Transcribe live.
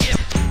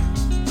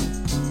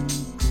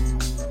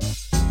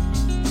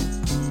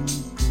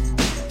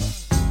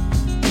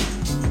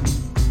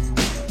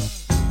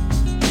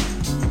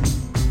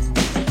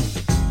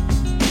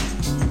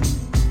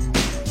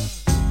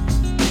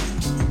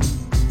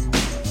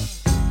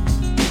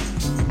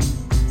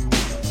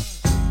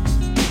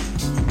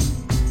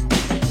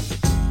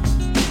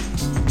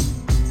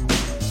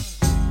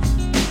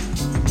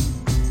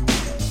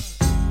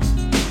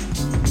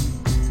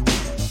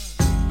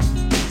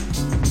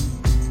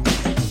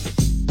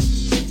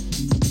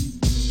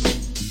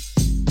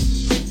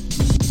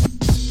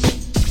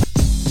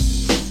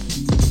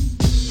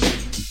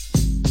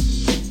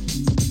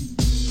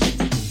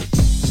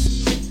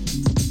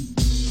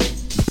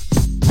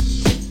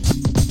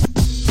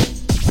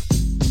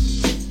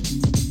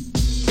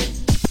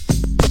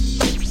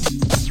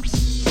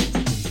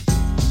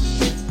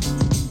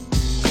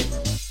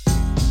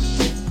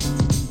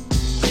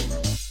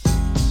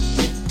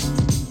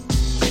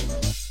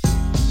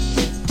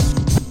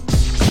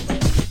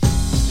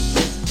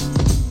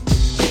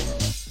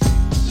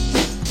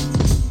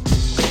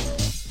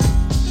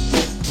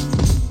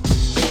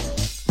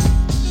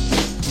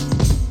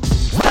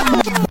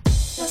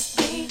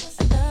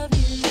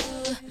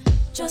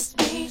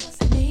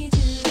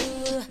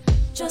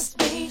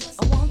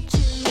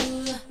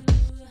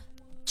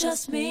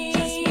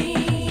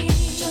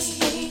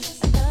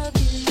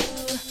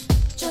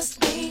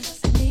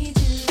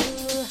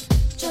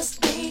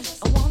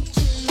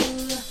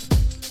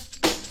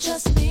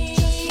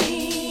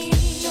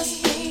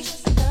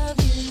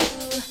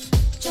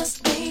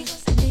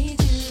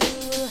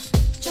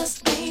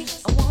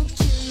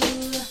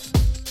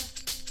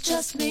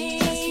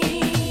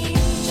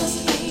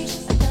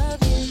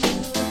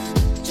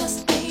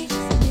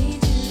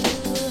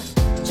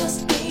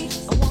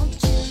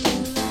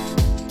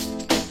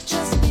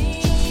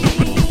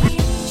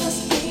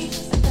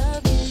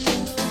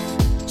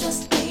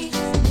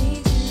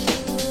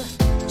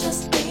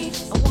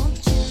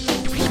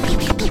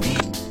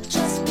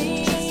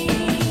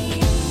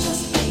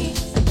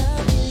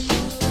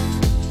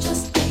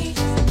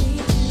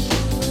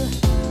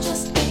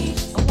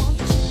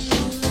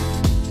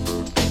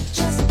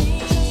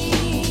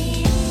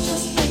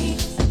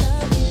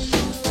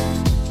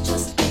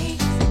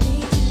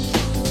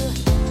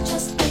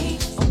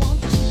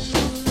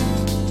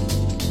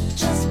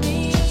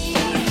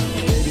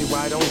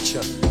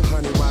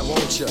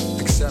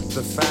accept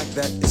the fact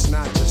that it's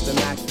not just an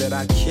act that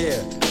I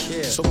care.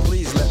 So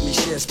please let me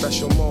share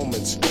special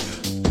moments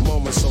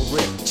so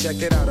rare.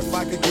 Check it out, if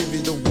I could give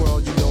you the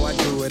world, you know I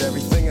do it.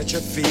 Everything at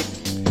your feet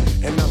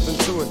and nothing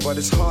to it, but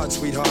it's hard,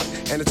 sweetheart,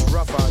 and it's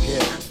rough out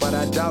here. But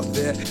I doubt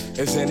there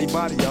is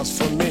anybody else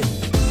for me.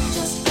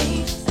 Just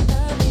me, I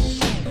love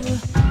you.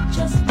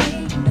 Just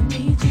me, I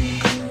need you.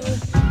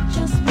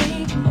 Just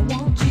me, I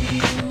want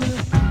you.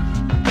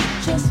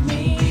 Just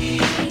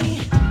me, I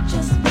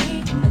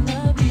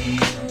love you.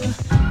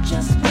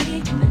 Just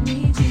me, I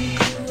need you.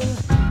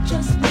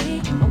 Just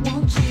me, I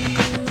want you.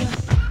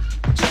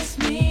 Just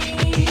me,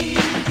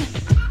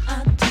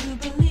 I do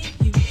believe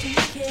you do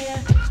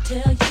care.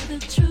 To tell you the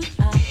truth,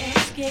 I am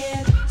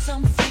scared.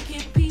 Some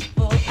freaky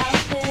people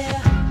out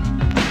there,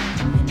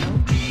 you know.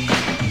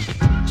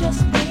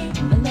 Just me,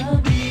 I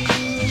love you.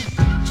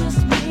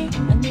 Just me,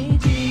 I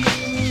need you.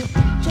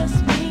 Just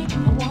me, I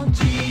want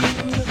you.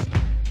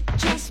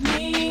 Just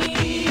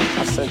me.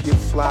 I sent you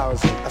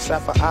flowers, I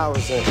sat for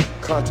hours and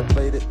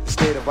contemplated the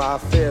state of our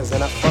affairs,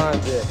 and I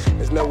find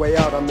there's no way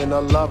out, I'm in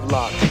a love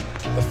lock.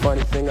 The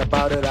funny thing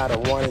about it, I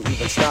don't want to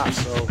even stop,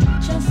 so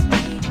Just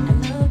me, I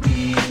love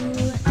you.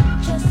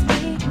 Just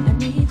me, I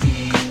need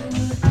you.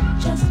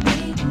 Just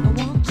me, I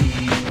want you.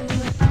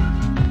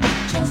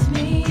 Just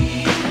me,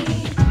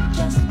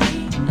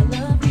 I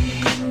love you.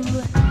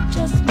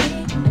 Just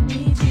me, I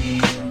need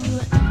you.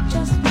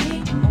 Just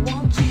me, I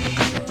want you.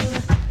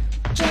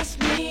 Just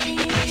me.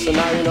 So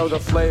now you know the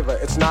flavor.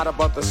 It's not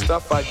about the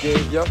stuff I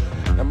gave you,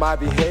 and my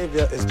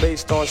behavior is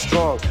based on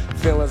strong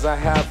feelings I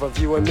have of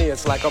you and me.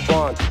 It's like a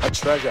bond, a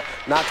treasure,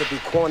 not to be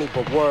corny,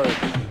 but word.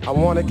 I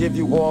want to give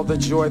you all the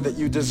joy that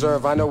you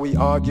deserve. I know we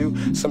argue,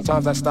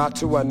 sometimes I start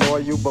to annoy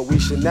you, but we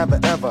should never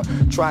ever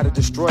try to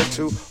destroy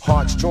two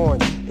hearts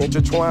joined,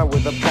 intertwined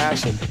with a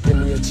passion. Give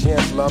me a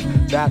chance, love,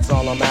 that's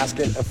all I'm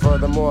asking. And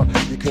furthermore,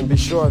 you can be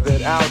sure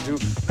that I'll do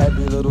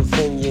every little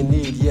thing you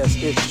need. Yes,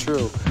 it's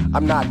true,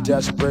 I'm not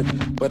desperate,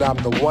 but I'm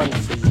the one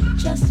for you.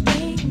 Just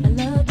me, I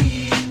love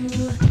you.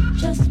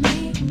 Just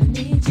me, I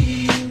need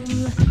you.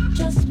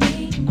 Just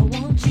me, I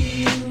want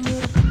you.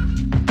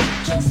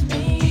 Just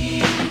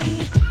me,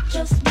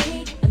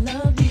 I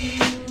love you.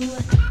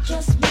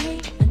 Just me,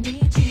 I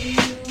need you.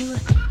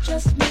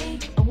 Just me,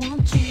 I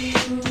want you.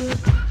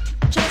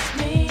 Just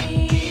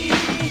me,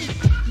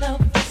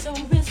 love is so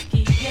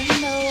risky,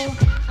 you know.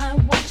 I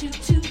want you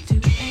to do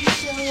and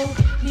show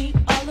me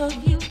all of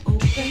you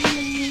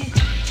openly,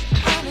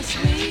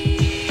 honestly.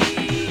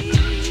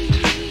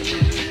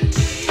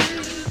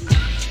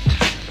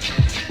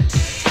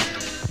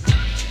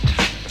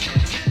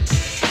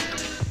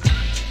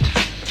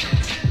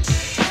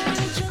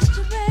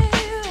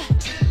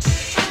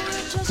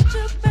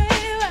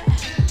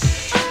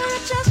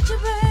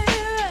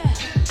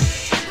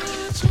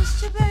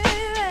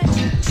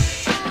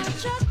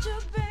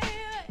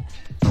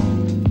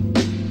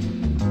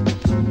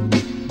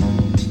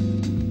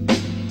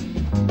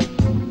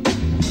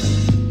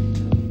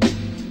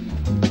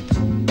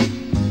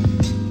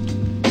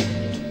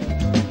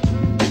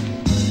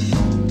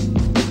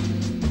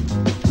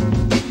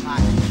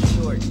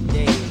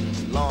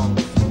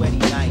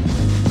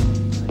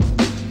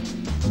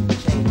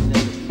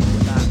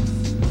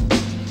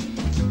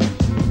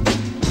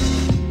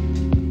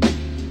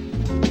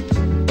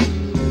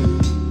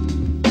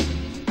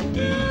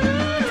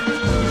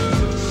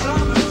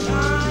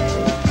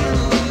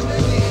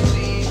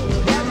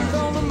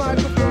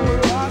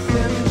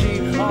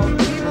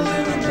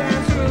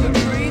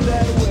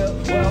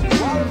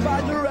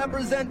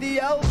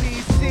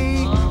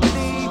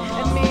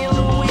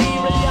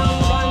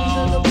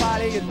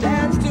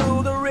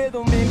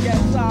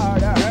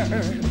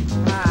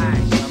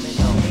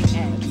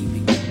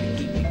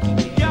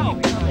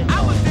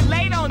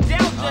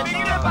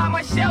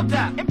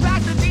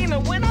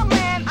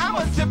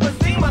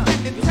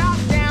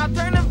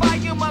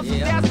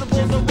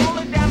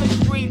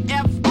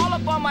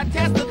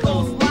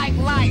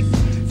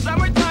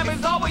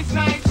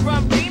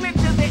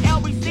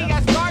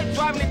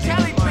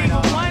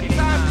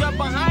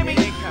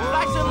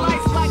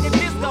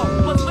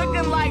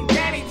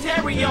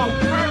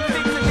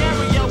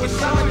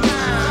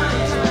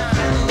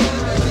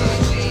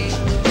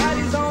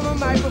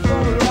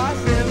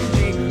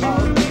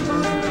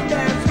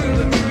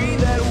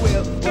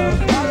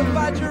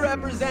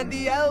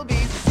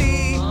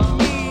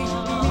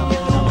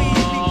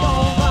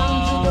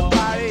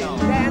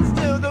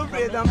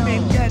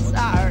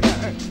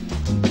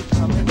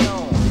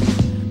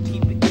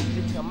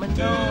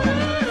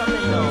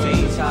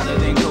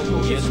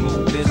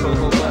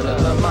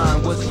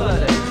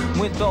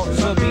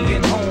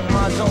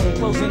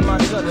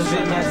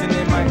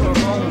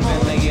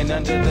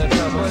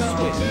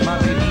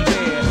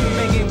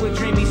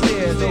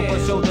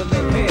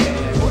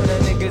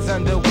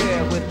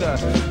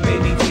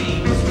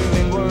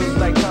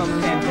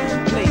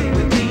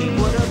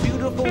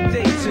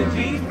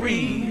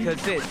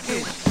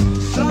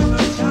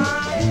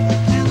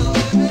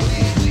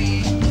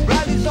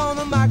 Riley's on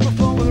the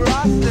microphone with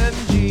Ross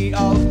MG.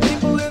 All the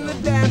people in the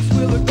dance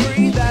will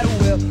agree that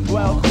we're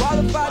well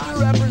qualified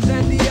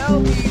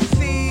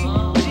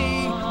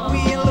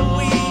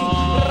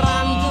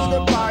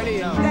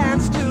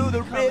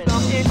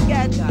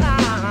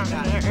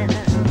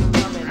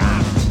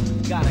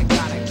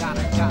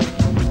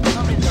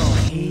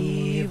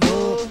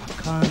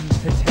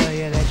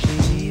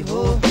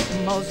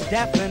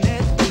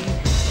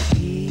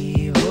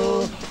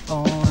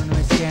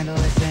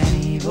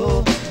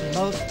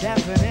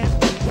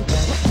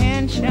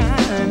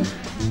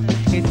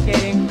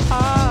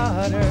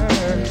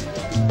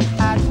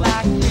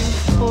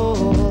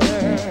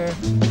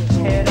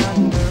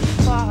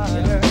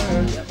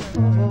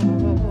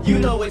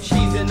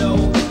know.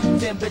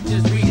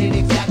 Temperatures reading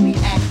exactly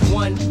at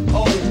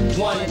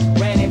 101.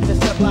 Ran into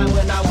Sublime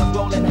when I was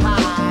rolling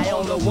high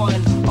on the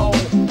 101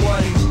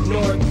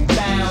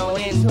 northbound,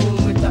 in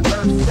tune with the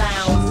earth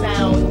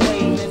sound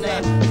waves and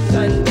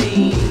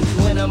sunbeams.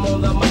 When I'm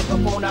on the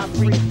microphone, I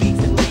freak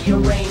beats and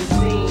rearrange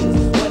scenes.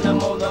 When I'm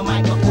on the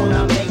microphone,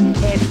 I make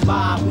heads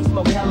bob. We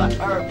smoke hella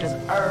herb, cause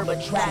herb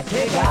attracts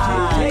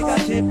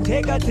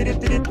Take a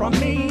tip from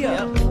me.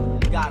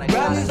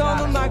 Rallies on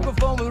the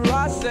microphone with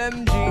Ross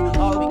MG.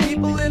 All the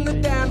people in the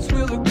dance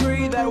will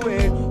agree that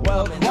we're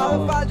well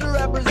qualified to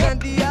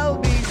represent the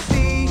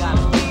LBC. La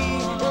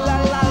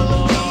la la,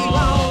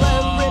 all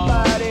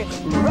everybody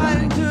right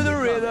into the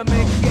rhythm.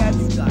 It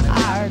gets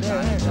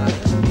harder.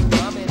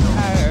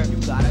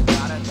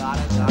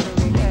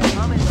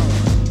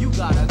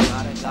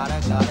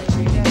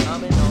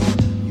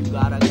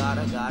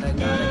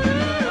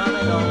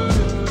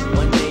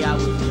 One day I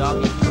was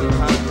jogging through the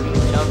concrete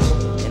jungle,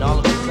 and all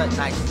of a sudden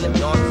I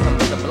slipped on some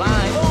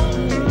Sublime. Oh,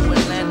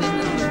 and landed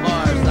in the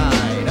far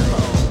side.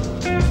 Oh,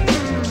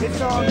 it's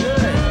all good.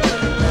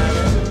 Doesn't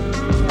matter.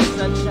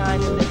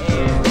 Sunshine in the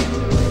air.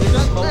 Good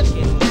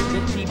smoking.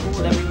 Good people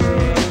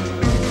everywhere.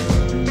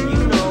 You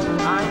know,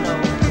 I know.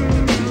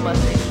 We must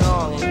stay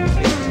strong and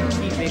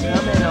keep it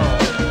coming on.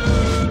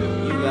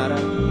 You gotta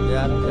keep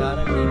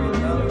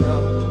it coming on.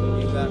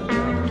 You gotta keep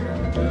it coming on.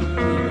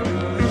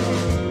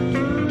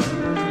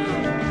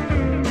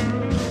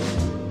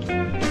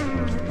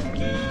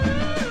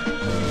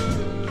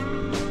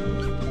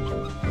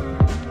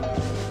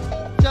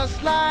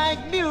 Just like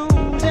music.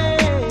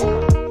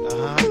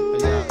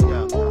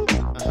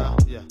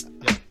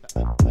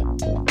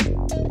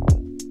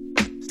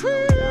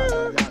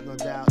 No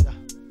doubt.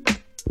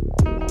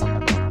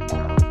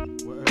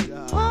 Word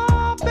up.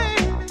 Oh,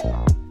 baby.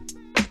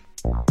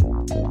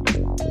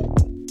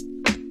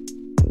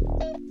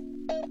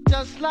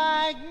 Just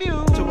like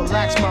music. To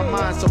relax my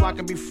mind so I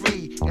can be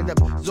free and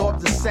absorb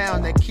the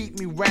sound that keep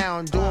me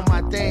round, doing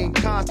my thing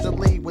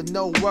constantly with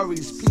no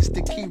worries. Peace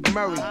to Keith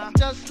Murray.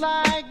 Just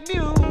like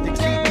music. To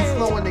keep me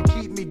flowing, to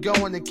keep me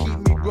going, to keep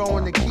me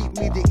growing, to keep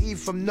me to eat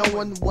from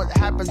knowing what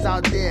happens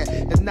out there.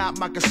 It's not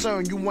my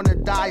concern. You wanna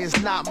die, it's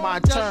not my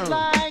turn.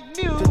 Like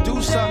to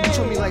do something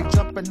to me like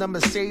jumping the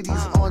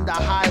Mercedes on the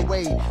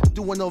highway,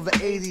 doing over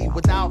 80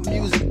 without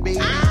music, baby.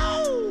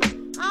 Ow!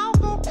 I'll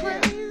go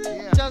crazy.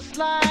 Yeah. Just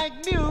like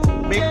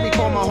music. Make me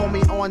call my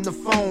homie on the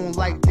phone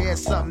like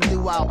there's something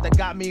new out that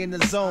got me in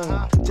the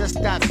zone.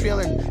 Just that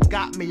feeling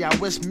got me. I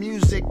wish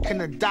music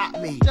can adopt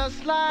me.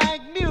 Just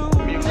like music.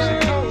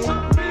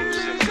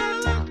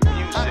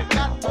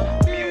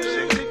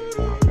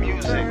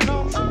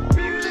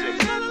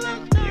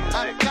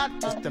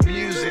 It's the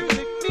music.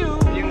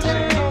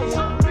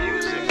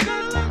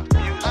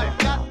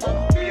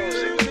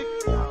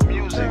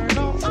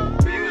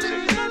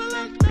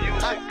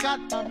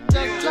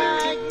 Just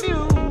like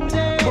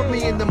music. Put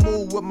me in the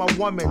mood with my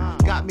woman.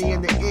 Got me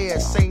in the air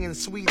saying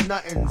sweet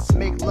nothings.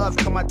 Make love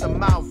come out the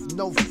mouth,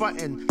 no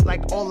frontin'.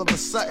 Like all of a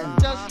sudden.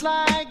 Just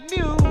like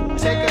music.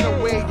 Taking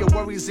away your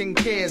worries and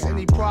cares.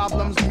 Any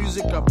problems,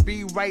 music will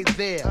be right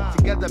there.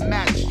 Together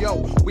match,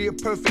 yo, we a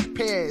perfect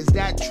pair. Is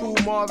that true,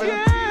 Marvin?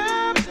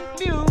 Yeah,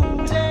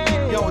 music.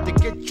 Yo, to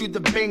get you to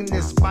bang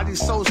this body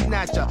soul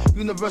snatcher,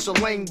 universal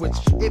language,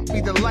 it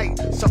be the light,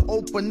 so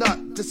open up,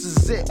 this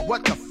is it,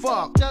 what the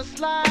fuck? Just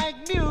like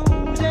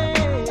music.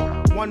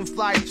 One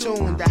fly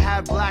tune to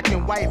have black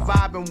and white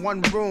vibe in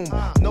one room.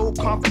 No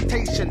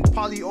confrontation,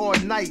 party all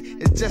night,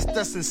 it's just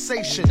a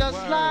sensation.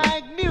 Just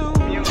like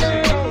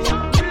music.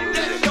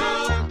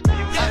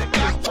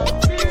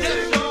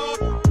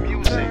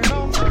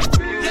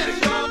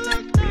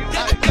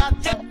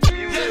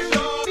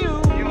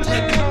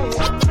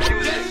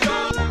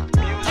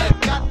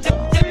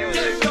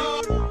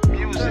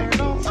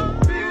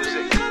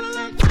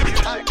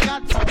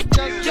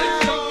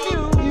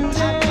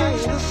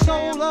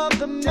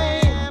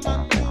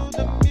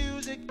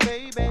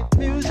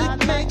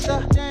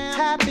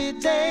 Happy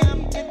day,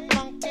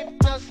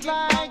 just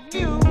like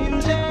you.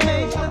 Music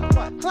makes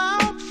the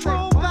clouds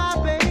flow by,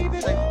 baby.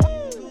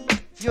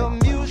 Your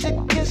music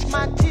is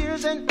my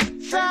tears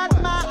inside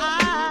my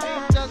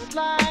eyes. Just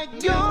like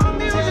your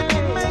music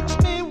makes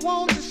me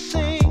want to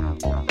sing.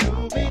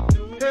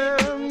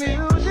 Her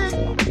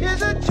music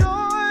is a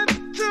joy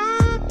to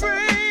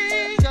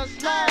bring.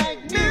 Just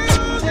like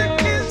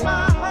music is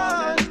my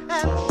heart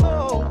and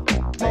soul,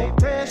 more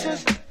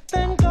precious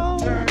than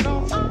gold.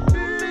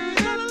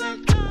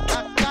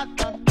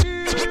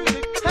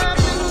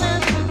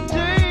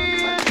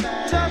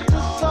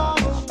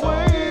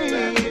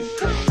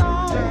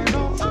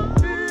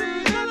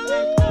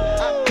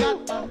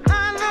 I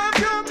love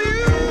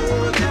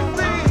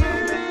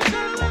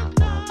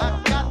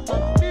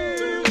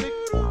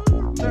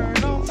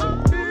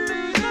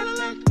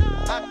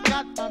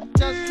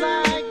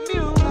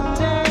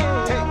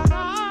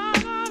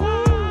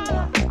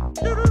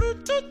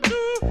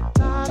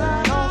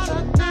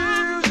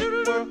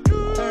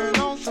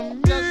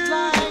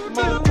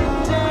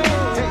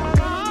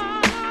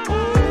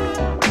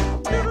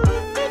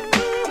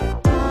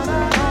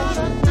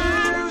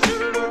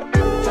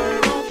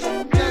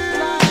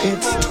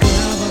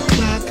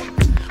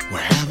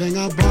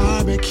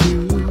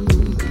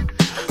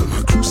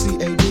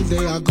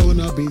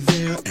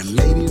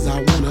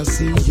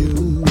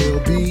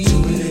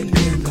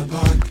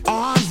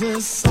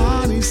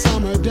sunny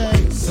summer day.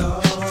 Those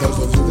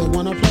of you that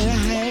wanna play a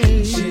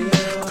hey,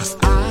 cause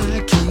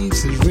I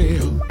keeps it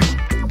real.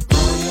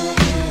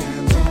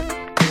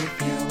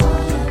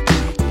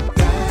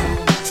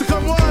 So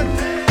come on,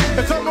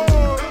 come on.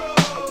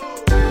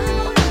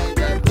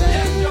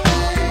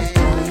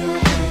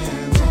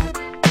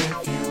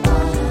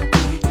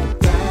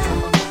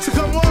 So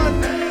come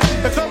on,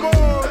 come on.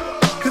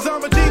 Cause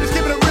I'm a genius,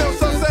 keeping it real,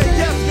 so say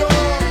yes,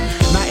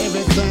 y'all. Now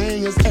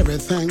everything is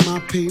everything, my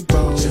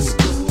people. Just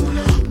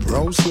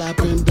bro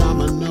slapping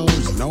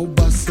dominoes, no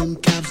busting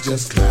caps,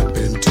 just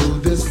clapping to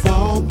this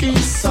funky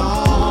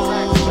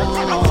song.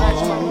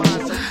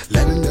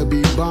 Letting the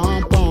beat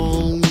bump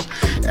on.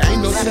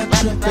 Ain't no set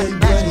tripping,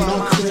 there's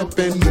no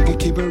crippin'. You can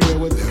keep it real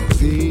with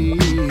LV.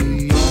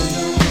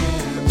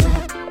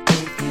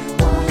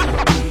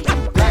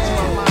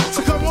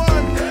 So come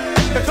on,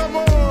 come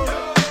on.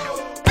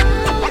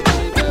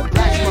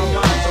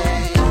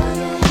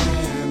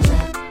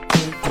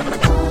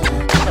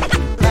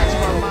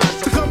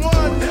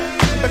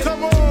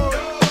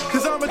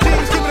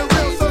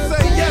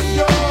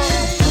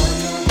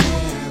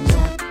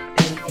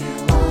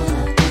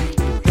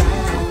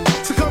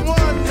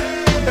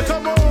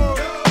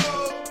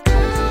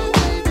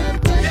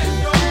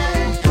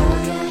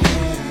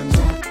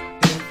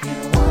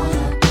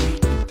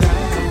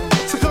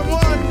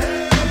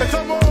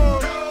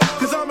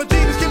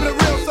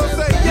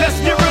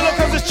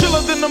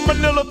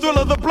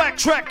 Thriller, the black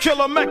track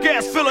killer, Mac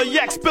ass filler,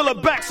 yak spiller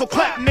back, so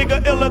clap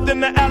nigga iller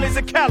than the alleys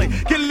of Cali.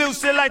 Get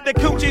loose like the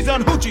coochies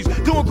on hoochies,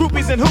 doing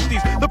groupies and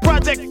hooties. The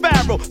Project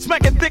Pharaoh,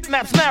 smacking thick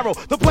naps narrow.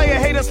 The player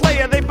hater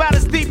slayer, they bout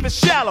as deep as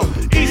shallow.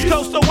 East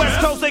Coast or West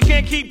Coast, they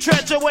can't keep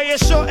track away as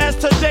sure as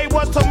today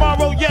was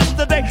tomorrow,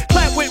 yesterday.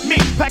 Clap with me,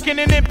 packing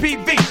an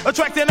MPV,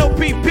 attracting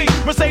OPP,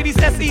 Mercedes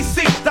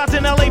SEC,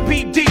 dodging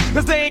LAPD,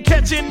 cause they ain't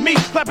catching me.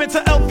 Clapping to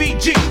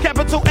LVG,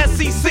 capital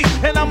SEC,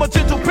 and I'm a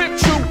gentle pimp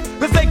true,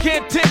 cause they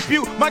can't tip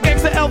you. My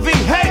gangsta LV,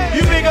 hey,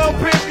 you nigga will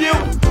pimp you.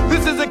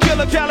 This is a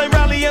killer Cali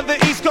rally and the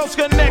East Coast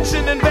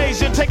connection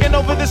invasion taking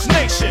over this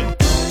nation.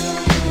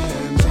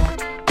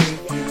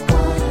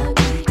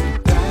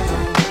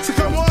 So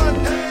come on,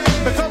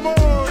 come on.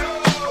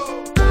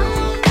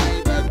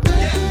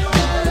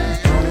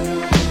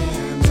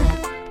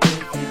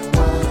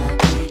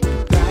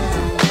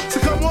 So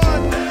come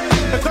on,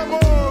 come on.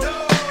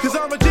 Cause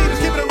I'm a genius,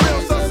 keeping it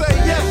real, so say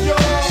yes, y'all.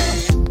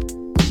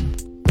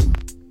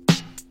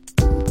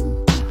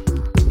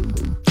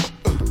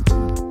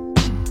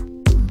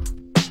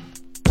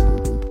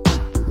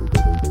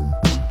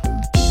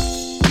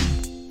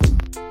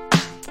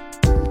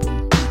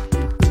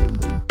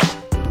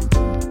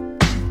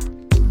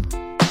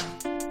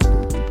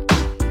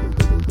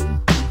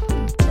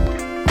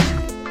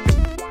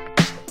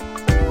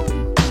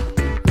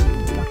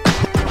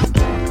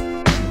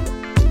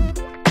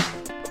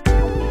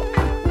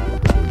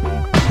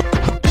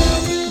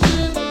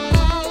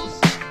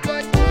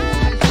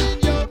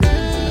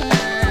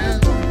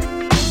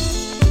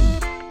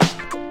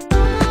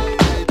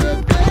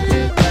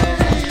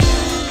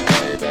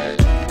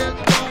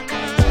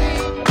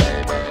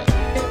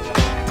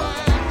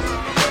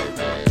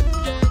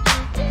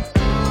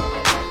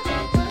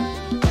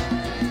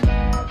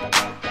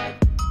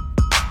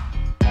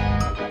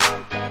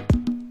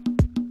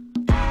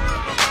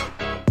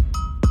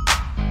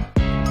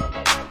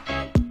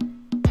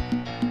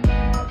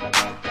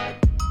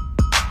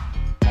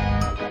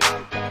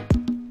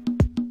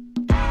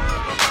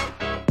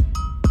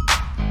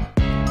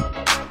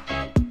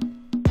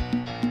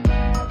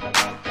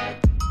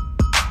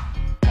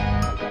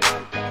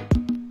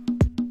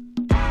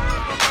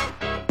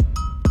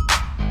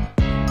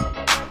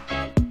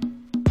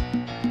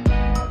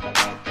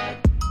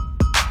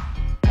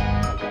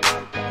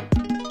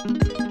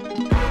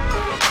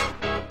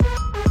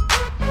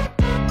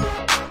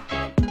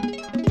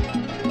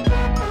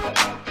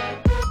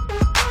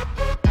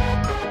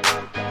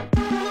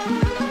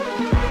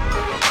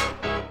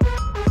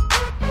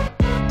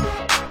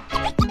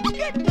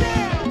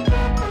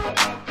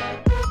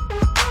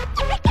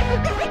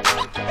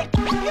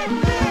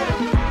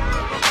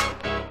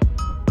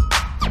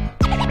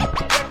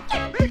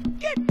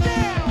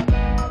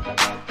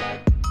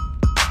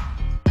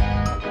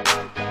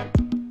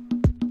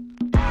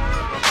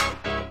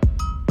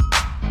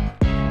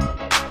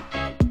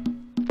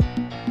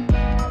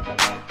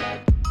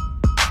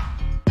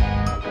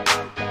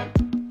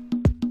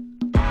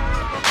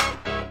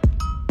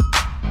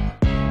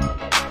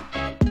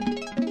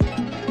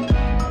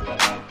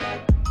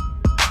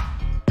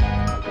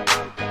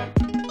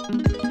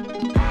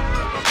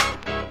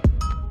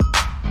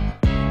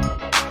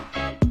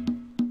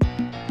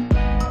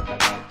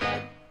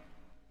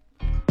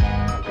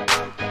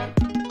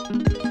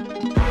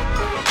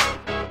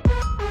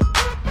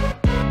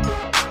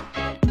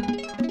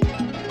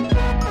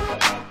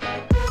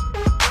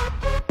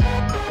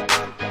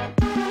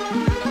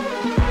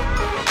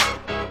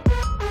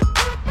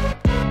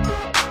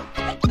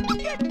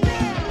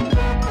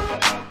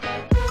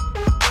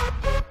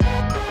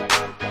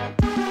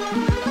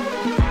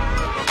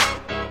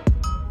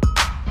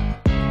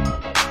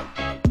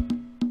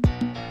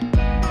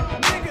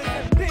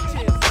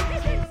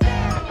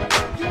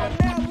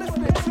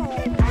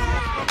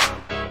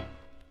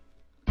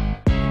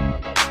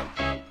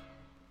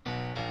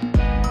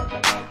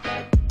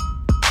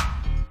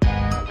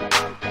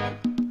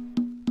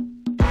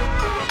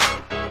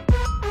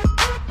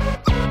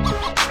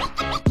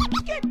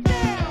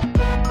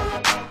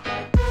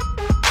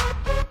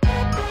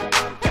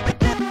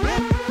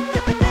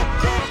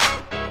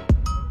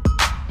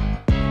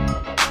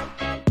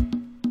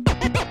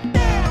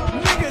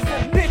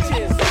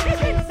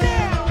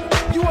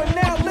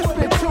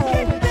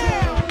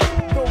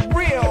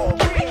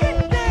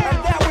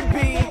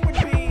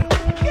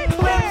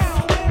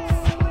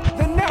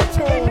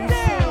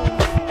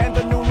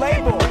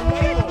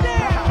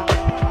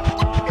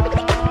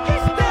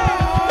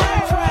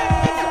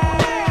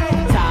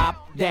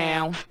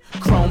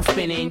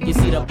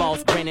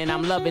 false grinning.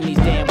 I'm loving these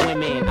damn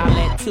women. I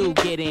let two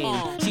get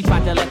in. She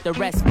tried to let the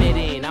rest fit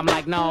in. I'm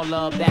like, no,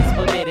 love, that's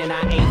forbidden.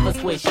 I ain't for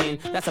swishing.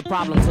 That's a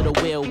problem to the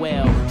will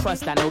well.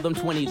 Trust, I know them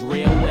 20s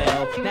real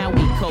well. Now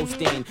we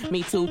coasting.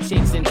 Me two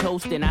chicks and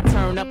toasting. I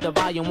turn up the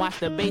volume, watch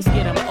the bass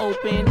get them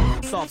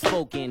open. Soft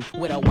spoken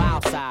with a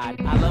wild side.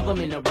 I love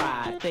them in the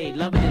ride. They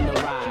love it in the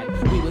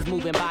ride. We was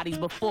moving bodies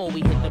before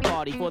we hit the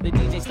party. Before the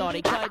DJ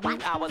started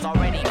cutting, I was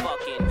already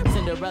fucking.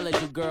 Cinderella,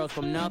 you girls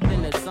from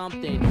nothing to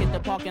something. Hit the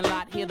parking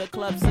lot, hear the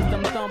club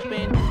system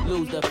thumping.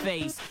 Lose the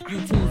face. You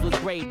twos was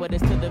great, but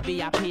it's to the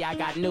VIP. I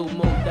got new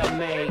move to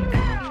make.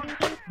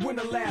 When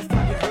the last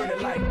time you heard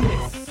it like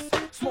this?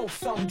 Smoke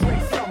some,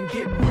 drink some,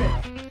 get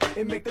ripped.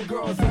 And make the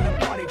girls in the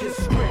party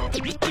just strip.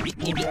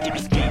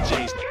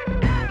 DJs.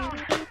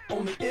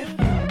 Only if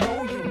you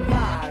know you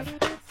live.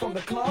 From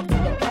the club to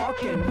the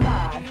parking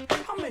lot.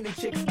 How many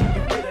chicks can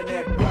you fit in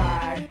that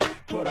ride?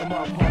 Put them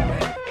up,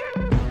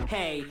 homie.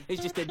 Hey,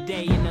 it's just a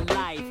day in the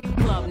life.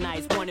 Club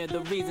nights, one of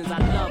the reasons I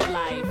love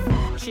life.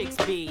 Chicks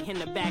be in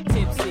the back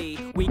tipsy.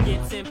 We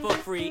get in for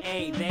free,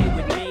 ayy, they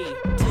with me.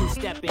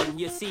 Two-stepping,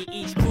 you see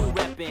each crew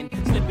reppin'.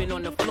 Slipping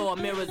on the floor,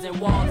 mirrors and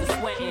walls are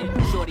sweating.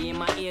 Shorty in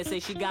my ear say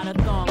she got a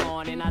thong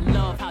on. And I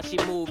love how she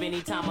move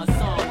anytime a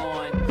song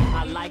on.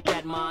 I like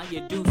that, ma, you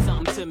do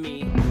something to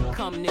me.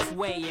 Come this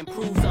way and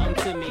prove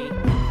something to me.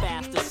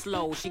 Fast or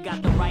slow, she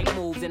got the right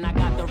moves. And I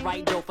got the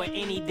right dough for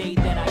any date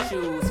that I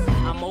choose.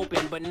 I'm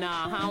open, but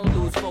nah, I don't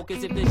lose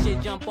focus. If the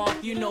shit jump off,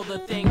 you know the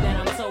thing that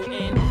I'm so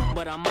in.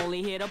 But I'm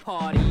only here to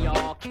party,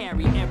 y'all.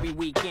 Carry every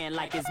weekend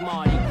like it's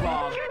Mardi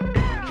Gras.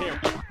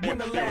 When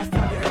the last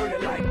time you heard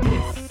it like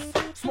this?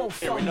 Smoke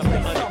some,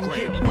 drink some,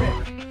 get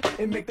ripped.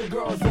 And make the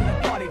girls in the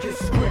party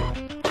just strip.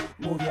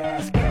 Move your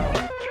ass,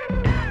 girl.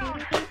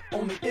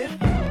 Only if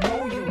you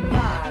know you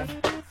live.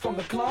 From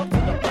the club to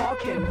the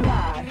parking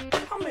lot.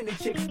 How many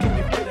chicks can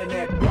you fit in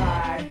that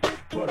ride?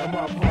 Put them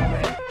up,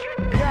 homie.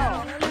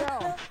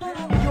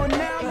 You're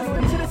now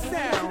listening to the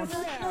sounds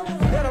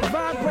that are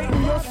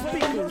vibrating your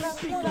speakers.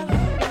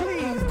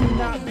 Please do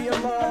not be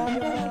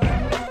alarmed.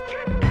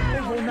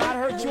 It will not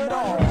hurt you at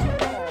all.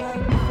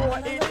 For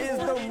it is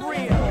the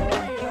real.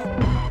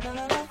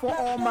 For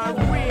all my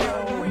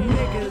real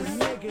niggas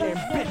and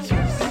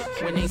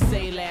bitches. When they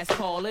say last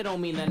call, it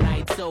don't mean the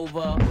night's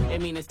over. It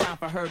mean it's time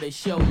for her to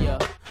show ya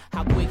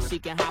how quick she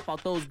can hop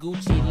out those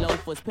Gucci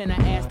loafers. Pin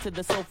her ass to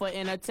the sofa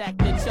and attack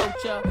the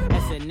chocha.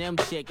 S&M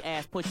chick,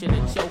 ass pushing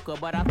a choker.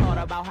 But I thought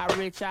about how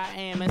rich I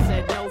am and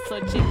said no,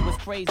 such chick was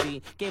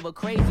crazy. Gave her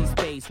crazy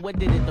space. What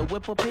did it, the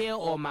whip appeal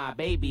or my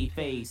baby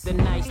face? The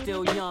night's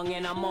still young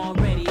and I'm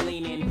already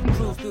leaning.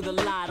 Cruise through the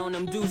lot on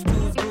them deuce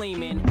twos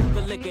gleaming.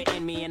 The liquor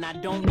in me and I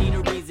don't need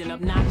a reason.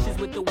 Obnoxious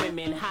with the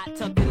women, hot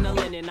tucked in the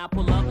linen. I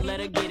pull up, let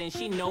her get in.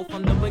 She know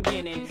from the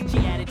beginning. She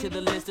added to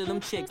the list of them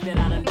chicks that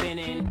I done been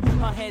in.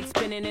 Her head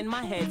spinning and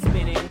my head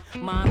spinning.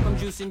 Mine from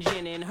juice and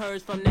gin and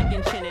hers from neck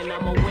and chin. And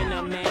I'm a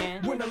winner,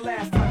 man. When the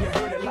last time you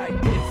heard it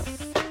like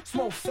this?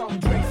 Smoke some,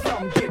 drink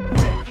some, get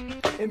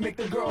ripped. And make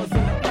the girls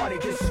in the party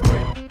just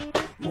strip.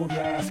 Move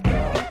your ass,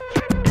 girl.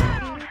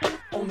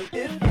 Only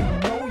if you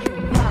know you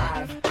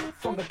live.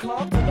 From the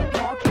club to the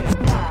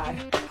parking lot.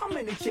 How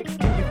many chicks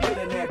can you fit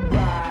in that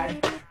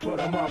ride? Put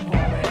them up,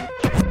 homie.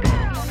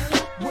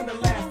 When the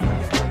last time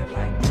you heard it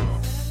like this?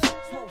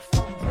 Smoke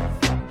some, drink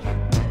some, get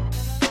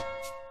ripped.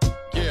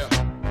 Yeah,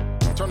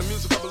 turn the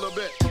music up a little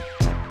bit.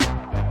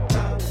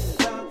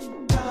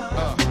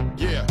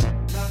 Yeah,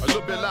 a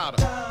little bit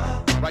louder.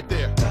 Right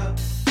there.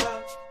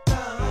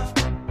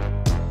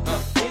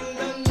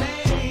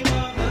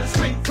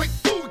 Click, click,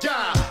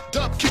 booyah.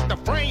 Dub kick the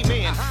frame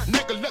in.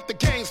 Nigga, let the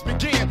games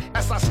begin.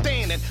 As I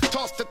stand and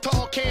toss the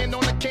tall can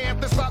on the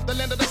canvas. Out the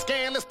land of the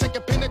scan, let's take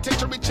a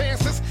penitentiary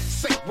chances.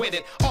 Sick with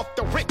it, off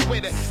the rick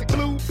with it.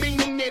 Blue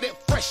beanie knitted,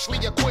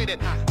 freshly acquitted.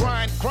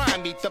 Grind,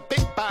 me, the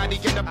big body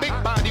and the big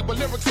body with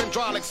lyrics and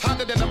hydraulics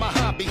hotter than my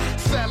hobby.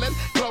 Selling,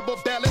 global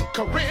belling,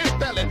 career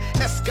belling.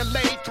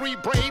 Escalade, 3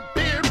 braid,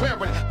 beard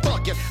wearing.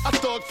 Fuck it, I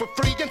thug for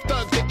free and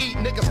thug to eat.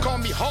 Niggas call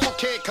me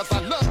hardhead cause I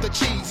love the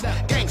cheese.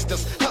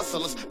 Gangsters,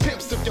 hustlers,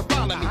 pimps if you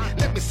follow me.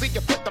 Let me see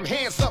you put them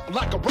hands up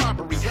like a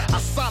robbery. I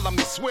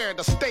solemnly swear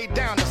to stay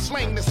down and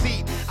slang the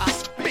seed. I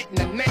spit in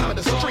the name of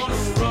the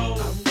streets.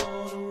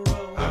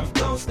 I'm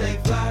gonna stay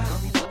fly.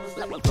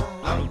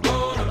 I'm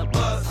gonna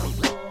bust.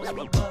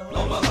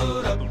 Blow my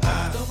hood up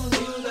high.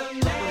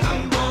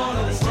 I'm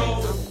gonna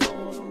roll.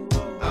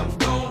 I'm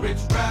gonna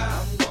rich ride.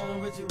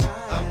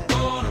 I'm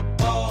gonna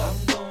ball.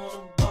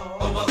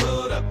 Blow my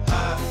hood up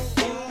high.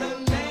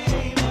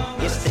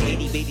 It's the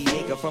itty bitty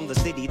nigga from the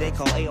city they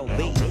call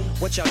LB.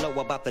 What y'all know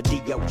about the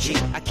D.O.G.?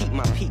 I keep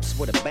my peeps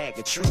with a bag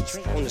of treats.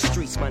 On the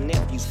streets, my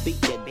nephews beat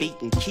that beat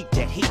and keep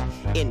that heat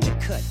in the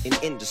cut and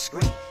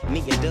indiscreet.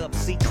 Me and Dub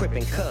C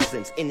crippin'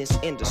 cousins in this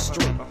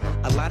industry.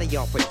 A lot of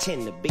y'all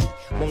pretend to be,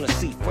 wanna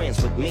see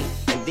friends with me,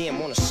 and then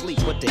wanna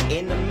sleep with the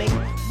enemy.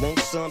 Want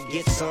some,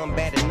 get some,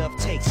 bad enough,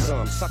 take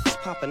some. Suckers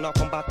popping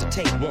off, I'm about to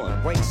take one.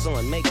 Break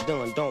son, make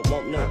done, don't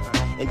want none.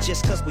 And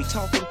just cause we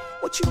talking,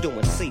 what What you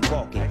doing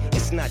sleepwalking?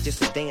 It's not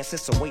just a dance,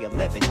 it's a way of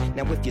living.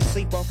 Now if you're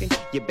sleepwalking,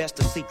 you're best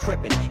to see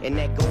crippin'. And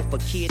that go for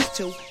kids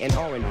too, and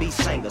R&B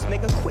singers.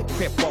 Nigga, quit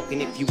crip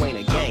walking if you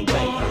ain't a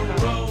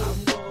gangbanger.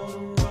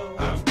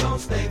 I'm gonna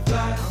stay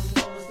fly.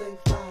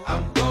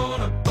 I'm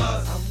gonna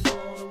bust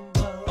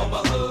on my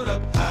hood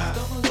up high.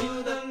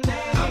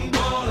 I'm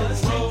gonna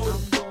roll.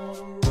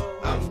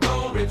 I'm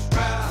gonna rich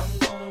ride.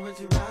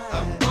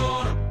 I'm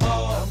gonna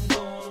ball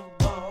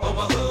on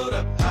my hood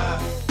up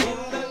high. In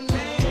the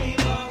name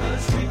of the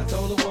street. I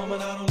told a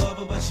woman I don't love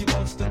her, but she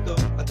wants to go.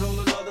 I told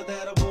another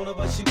that I want her,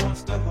 but she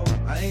wants to hoe.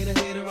 I ain't a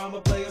hater, I'm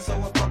a player, so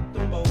I fuck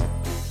them both.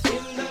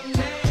 In the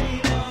name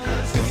of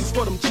the street. This is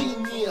for them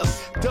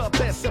genius, dub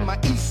S and my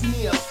East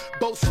nears.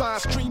 Both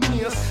sides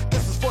streamiers.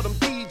 This is for them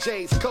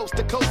DJs, coast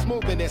to coast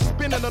moving and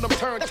spinning on them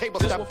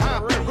turntables that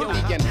pop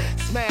Peruvian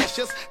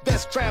smashers,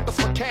 best trappers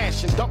for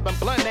cash and dumping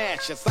blunt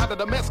ashes out of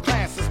the mess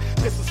classes.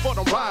 This is for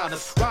them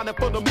riders, riding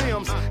for them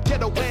limbs.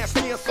 Ghetto ass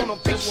sneers on them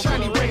big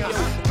shiny rims.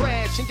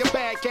 Flash in your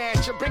bag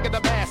ass, you're bringing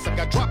the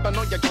massacre. Dropping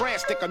on your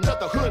grass stick,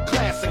 another hood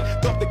classic.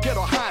 Dump the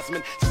ghetto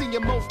Heisman, senior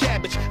Mo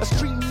Cabbage. A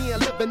stream near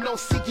living on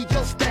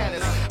CEO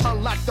status.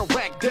 Unlock the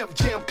rack, Def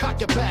Jam, cock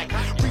your back.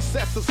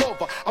 Recess is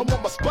over, I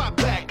want my spot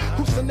back.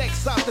 Who's the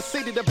next out the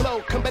city to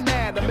blow? Coming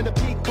at him in a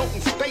big coat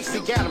and Stacy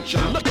got him.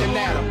 You're looking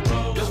at him.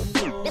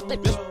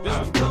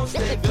 I'm gonna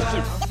stay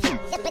fly.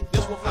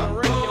 This one for the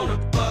radio.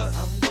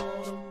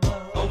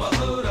 On my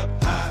hood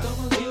up high.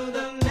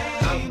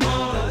 I'm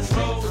gonna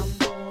roll.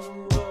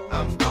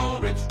 I'm gonna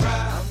rich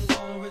ride.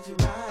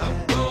 I'm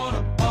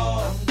gonna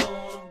ball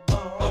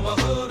on my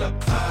hood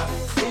up high.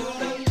 In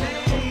the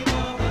name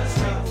of the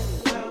street.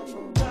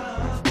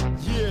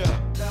 Yeah.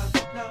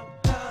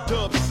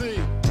 Dub C.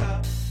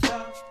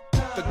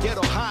 The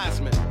ghetto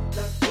Heisman.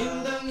 In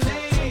the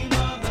name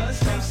of the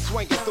street.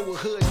 Swinging through a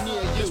hood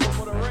near you.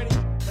 For the radio.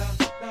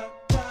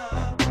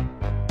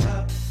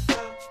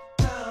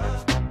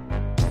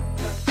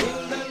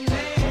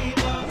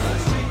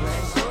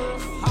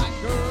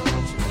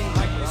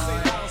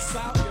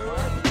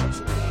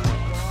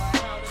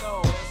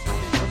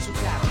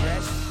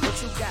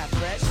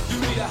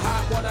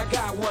 I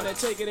got one and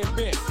take it and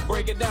bend.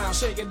 Break it down,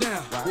 shake it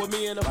down. With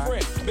me and a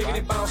friend.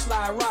 Biggity bounce,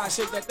 slide, ride,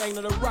 shake that thing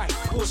to the right.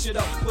 Push it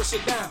up, push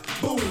it down.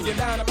 Boom, you're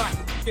dynamite.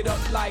 Get up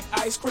like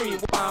ice cream.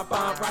 Bomb,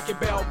 bomb, rock your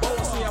bell, bowl.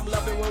 See, I'm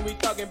loving when we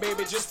thuggin',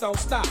 baby, just don't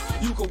stop.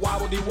 You can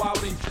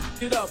wobble-de-wobble.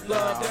 Get up,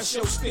 love, that's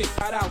your stick.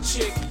 Right out,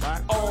 chick.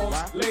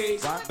 Arms,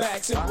 legs,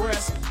 backs, and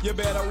breasts. You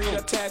better read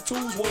her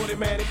tattoos, wounded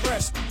man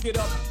impressed. Get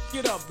up,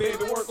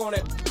 baby, work on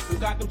it. We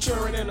got them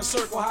churning in a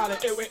circle, hollering,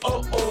 anyway,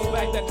 oh.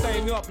 Back that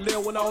thing up,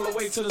 Lil went all the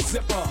way to the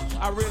zipper.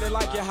 I really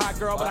like your hot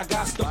girl, but I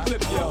got to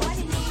flip yo. What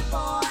you need,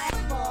 boy?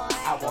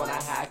 I want a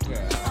hot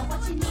girl. Oh,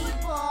 what you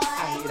need, boy?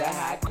 I need a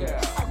hot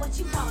girl. Oh, what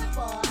you want,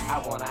 boy? I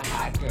want a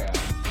hot girl.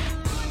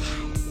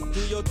 Do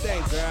your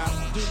thing, girl.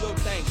 Do your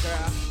thing,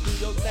 girl. Do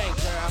your thing,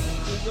 girl.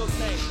 Do your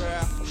thing,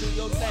 girl. Do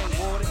your thing,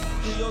 Woody.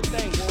 Do your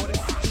thing, Woody.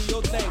 Do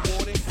your thing,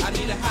 Woody. I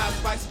need a high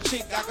spicy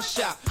chick I can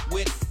shop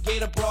with.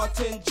 Gator bra,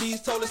 10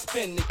 G's, told her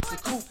spin it. It's a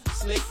coupe,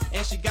 slick,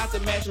 and she got the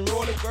matching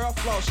roller, girl,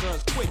 floss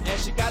runs quick. And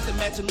she got the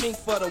matching mink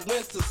for the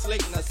winter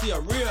slick. And I see a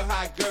real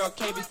hot girl,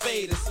 can't be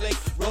faded slick.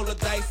 Roll the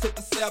dice, hit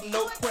the 7,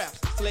 no craps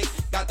slick.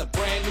 Got the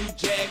brand new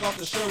Jag off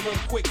the showroom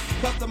quick.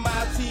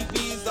 Customized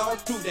TVs all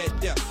through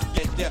that there.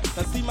 Get there.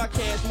 Now see my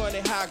cash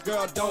money hot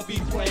girl, don't be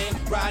playing.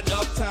 Riding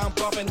uptown,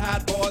 bumping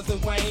hot boys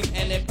and Wayne.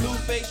 And that blue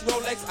face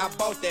Rolex, I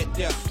bought that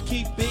there.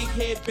 Keep big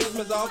head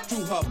Benjamins all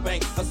through her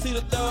bank. I see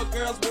the thug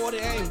girls, boy, they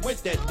ain't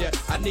with that there.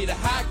 I need a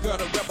hot girl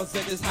to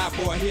represent this hot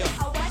boy here.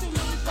 Oh, what you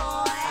need,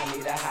 boy? I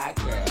need a hot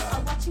girl.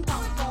 Oh, what you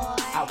want, boy?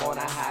 I want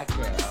a hot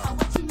girl. Oh,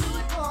 what you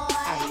need, boy?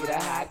 I need a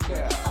hot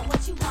girl. Oh,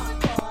 what you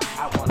want, boy?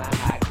 I want a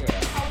hot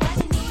girl. Oh, what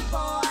you need,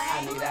 boy?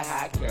 I need a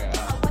hot girl.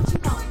 Oh, what you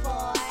want,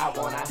 boy? I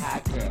want a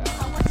hot girl.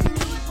 Oh, what you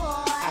need,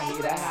 boy? I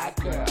need a hot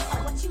girl.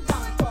 Oh, what you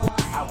want, boy?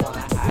 I want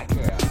a hot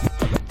girl.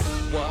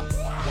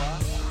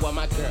 What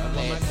my girl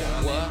at?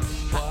 What?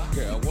 Hot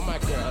girl, where my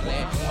girl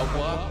at?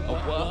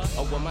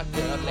 Where my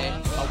girl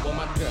at? Where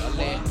my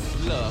girl at?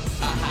 Look,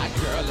 a hot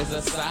girl is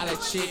a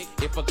solid chick.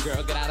 If a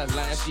girl get out of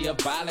line, she a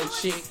violent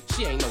chick.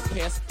 She ain't no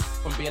pest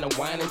from being a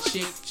whining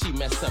chick. She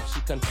messed up,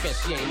 she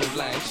confessed, she ain't no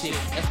blind chick.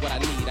 That's what I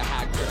need, a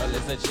hot girl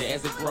is a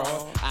jazzy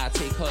broad. I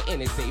take her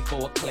any day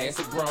for a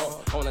classic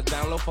broad. On a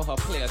download for her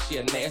player, she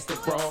a nasty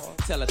broad.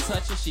 Tell her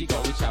touch it, she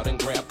gon' reach out and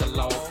grab the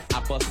lawn.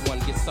 I bust one,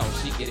 get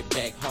soft, she get it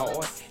back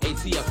hard.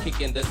 ATL kick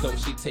in the door,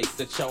 she takes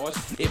the charge.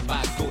 If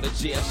I go to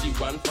jail, she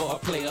run for a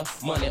player.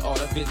 Money, all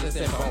the business,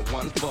 and bump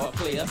one for a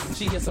player.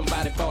 She hear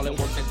somebody fall and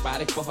work that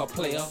body for her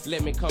player.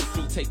 Let me come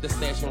through, take the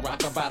stash and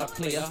rock about a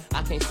player.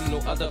 I can't see no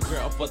other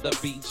girl for the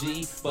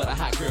BG, but a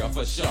hot girl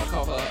for sure,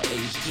 call her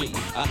HG.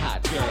 A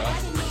hot girl.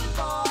 What you need,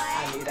 boy?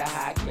 I need a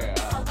hot girl.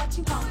 Oh, what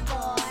you want,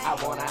 boy? I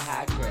want a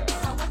hot girl.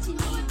 Oh, what you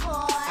need,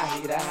 boy? I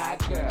need a hot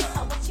girl.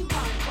 Oh, what you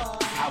want, boy?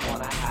 I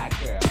want a hot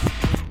girl.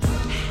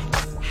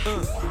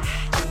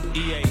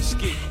 EA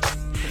Ski,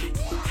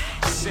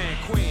 San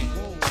Quinn.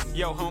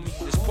 Yo, homie,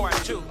 this part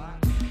 2.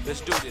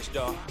 Let's do this,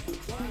 dawg.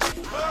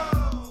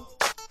 Ho,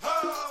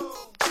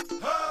 ho.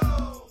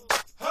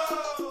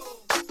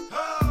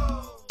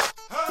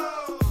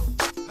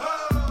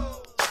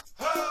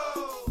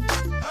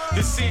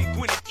 San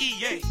Quinn and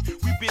EA.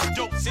 We been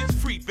dope since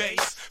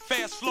freebase.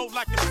 Fast flow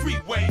like the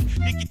freeway.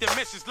 You get the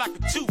message like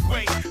a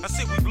two-way. I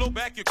said we blow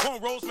back your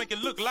cornrows, make it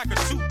look like a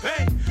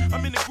toupee.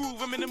 I'm in the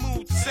groove, I'm in the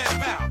mood to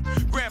sap out.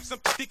 Grab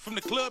something thick from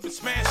the club and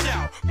smash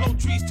out. Blow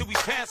trees till we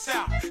pass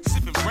out.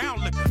 Sipping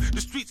brown liquor.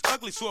 The streets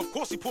ugly, so of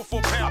course we pour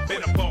 4 pounds. I've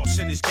been a boss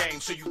in this game,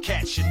 so you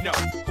cats should know.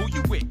 Who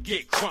you with,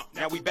 get crunk.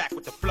 Now we back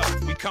with the flow.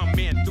 We come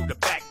in through the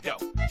back door.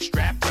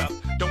 Strapped up.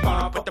 Don't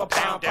wanna put the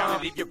pound down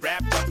and leave you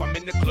wrapped up. I'm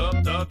in the club,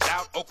 thugged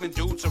out. Oakland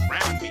dudes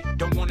around me.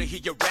 Don't wanna hear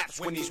your raps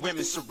when these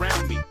women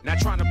surround me. Not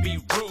trying to be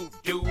rude,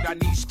 dude. I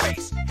need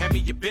space. Hand me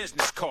your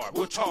business card.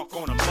 We'll talk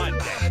on a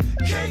Monday.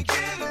 Can't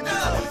get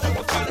enough. You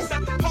can find us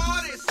at the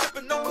party,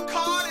 sipping on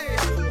Bacardi.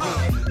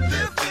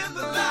 Living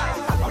the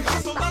life. We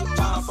hustle up till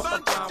the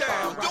sun goes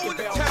down. Doing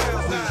the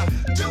town now.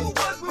 Do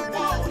what we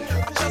want.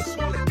 Just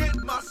wanna get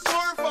my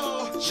swerve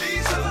on.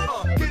 Jesus,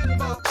 get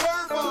my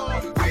curve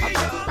on. We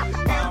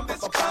in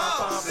this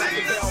club,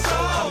 sing this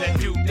song. I'm that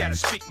dude that'll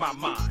speak my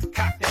mind.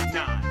 Cock that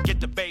 9. Get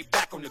the babe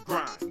back on the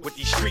grind with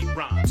these street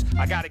rhymes.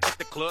 I gotta get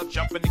the club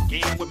jumping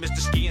again with Mr.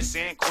 Ski and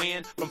San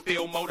Quinn from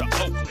Fillmore to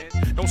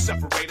Oakland. Don't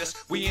separate us,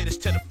 we in this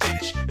to the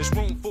finish. There's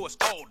room for us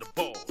all to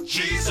ball.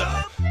 G's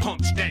up,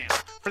 pumps down,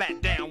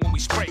 flat down when we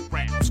spray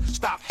rounds.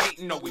 Stop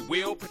hating, or we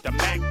will put the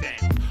Mac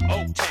down.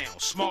 Old Town,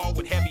 small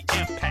with heavy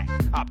impact.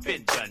 I've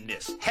been done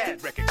this,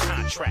 had record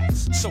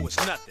contracts, so it's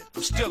nothing.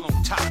 I'm still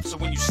on top, so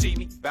when you see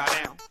me, bow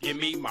down, give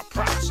me my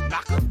props.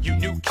 Knocker, you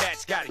new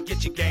cats gotta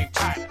get your game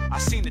tighter. I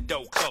seen the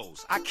door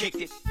close, I kicked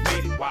it,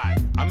 made it wide.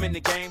 I'm in the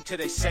game till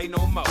they say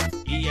no more.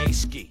 EA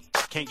Ski,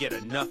 can't get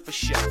enough for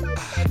sure.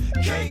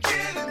 Can't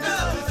get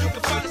enough. You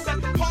can find us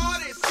at the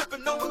party,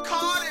 sipping on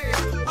Bacardi.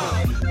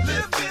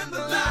 Living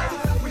the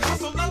life. We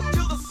hustle up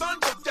till the sun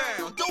goes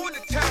down. Doing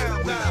the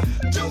town now.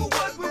 Do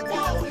what we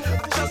want.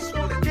 Just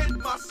wanna get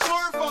my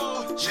swerve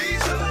on.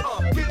 Jesus,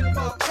 get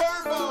my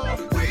curve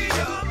on. We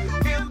up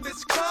in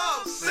this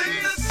club,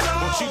 sing this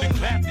song. Want you to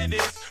clap to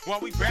this while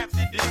we rap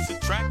to this.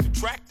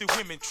 Attractive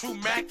women, true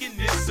mackin'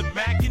 this, a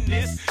mackin'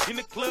 this. In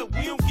the club,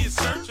 we don't get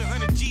searched.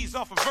 100 G's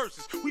off of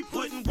verses. We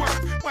put in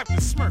work, wipe the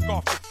smirk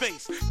off your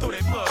face. Throw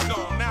that mug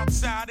on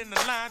outside in the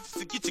line just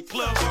to get your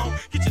club on.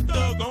 Get your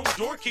thug on,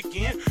 door kick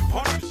in.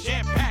 Party was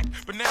jam packed,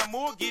 but now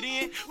more get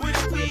in. Where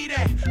the weed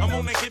at? I'm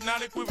on that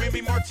hypnotic with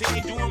Remy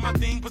Martin, doing my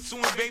thing,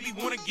 pursuing baby,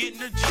 wanna get in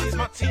her G's.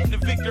 My team, the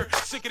victor,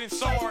 sicker than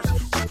SARS.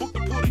 We put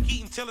the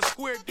heat and tell a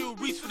square dude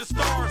reach for the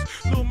stars.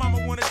 Little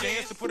mama wanna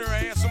dance and put her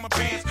ass on my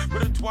pants,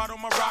 put her twat on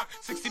my rock.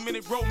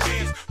 60-minute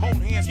romance, hold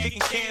hands,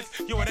 kicking cans.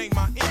 Yo, it ain't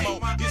my MO.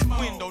 This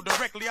window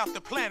directly out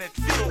the planet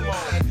Fillmore.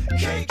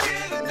 Can't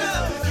get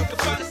enough. You can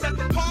find us at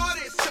the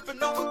party,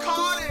 sipping on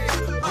Bacardi.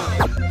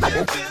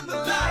 Living the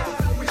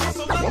life. We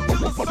hustle up till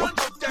the sun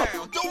goes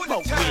down. Doing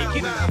the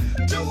town now.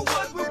 Do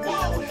what we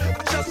want.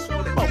 Just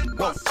wanna get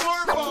my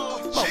swerve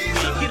on.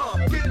 Jesus,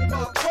 get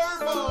my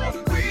curve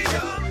on. We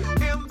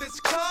up in this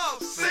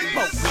club, sing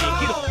this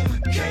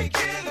song. Can't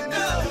get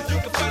enough. You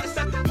can find us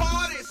at the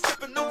party,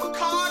 sipping on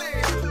Bacardi.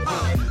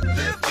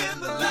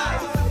 Living the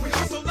life. We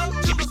hustle up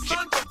till the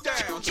sun goes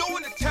down.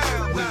 Doing the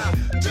town now.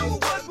 Do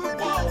what we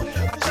want.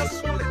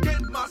 Just wanna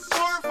get my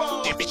swerve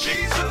on.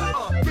 Jesus,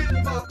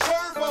 get my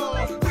curve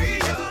on. We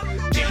up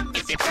in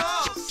this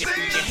club, sing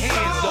this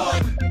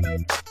song.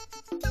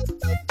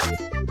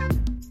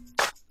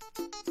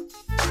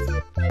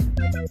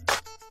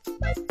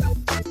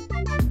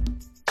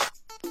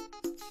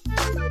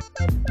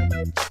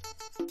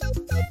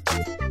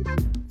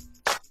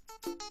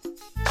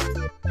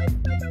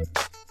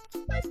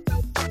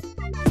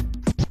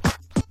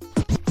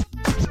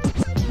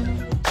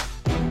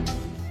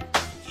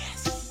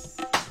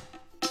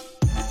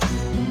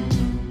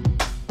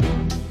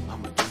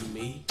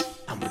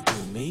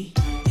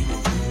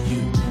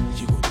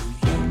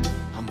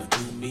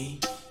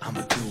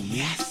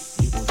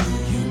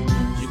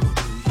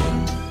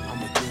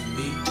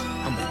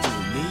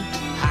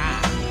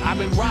 I've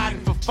been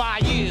riding for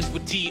 5 years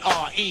with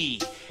DRE.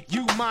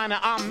 You minor,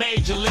 I'm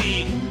major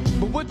league.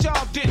 But what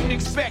y'all didn't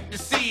expect to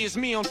see is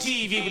me on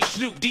TV with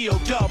Snoop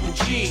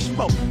D-O-double-G.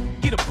 Smoke,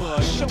 get a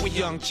buzz, show a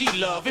young G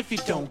love. If you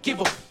don't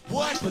give a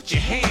what, put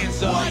your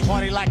hands up. What?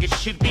 Party like it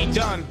should be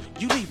done.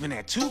 You leaving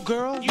at 2,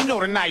 girl? You know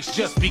the night's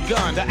just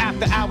begun. The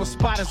after-hour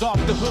spot is off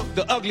the hook.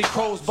 The ugly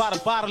crows by the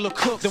bottle of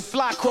cook. The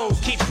fly crows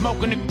keep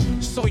smoking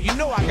it. So you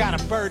know I got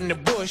a bird in the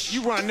bush.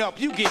 You run up,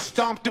 you get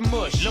stomped to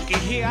mush. Look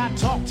at here, I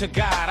talk to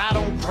God, I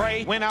don't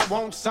pray. When I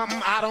want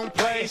something, I don't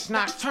play. It's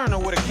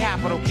nocturnal with a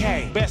capital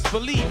K. Best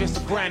believe it's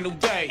a brand new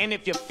day. And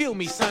if you feel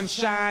me,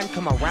 sunshine,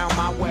 come around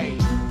my way.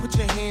 Put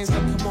your hands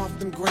up, come off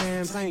them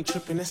grams. I ain't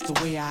tripping, that's the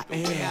way I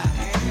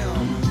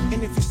am.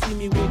 And if you see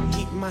me with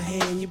heat in my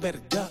hand, you better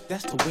duck,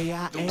 that's the way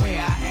I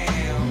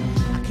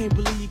am. I can't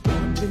believe you got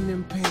up in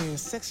them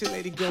pants. Sexy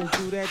lady gon'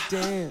 do that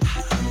dance.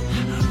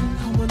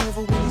 Come on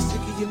over when you're sick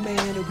of your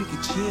man and we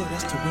can chill,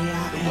 that's the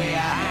way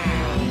I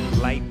am.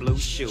 Light blue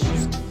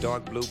shoes,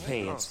 dark blue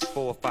pants,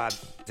 4 or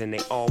 5 and they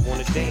all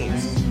wanna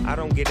dance. I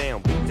don't get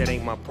down, that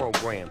ain't my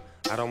program.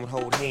 I don't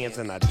hold hands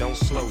and I don't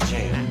slow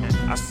jam.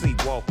 I see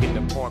walk in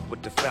the park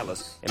with the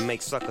fellas and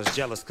make suckers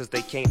jealous cause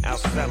they can't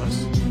outsell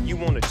us. You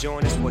wanna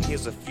join us? Well,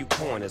 here's a few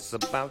pointers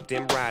about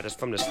them riders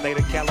from the state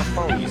of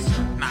California.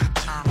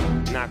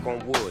 Knock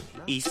on wood,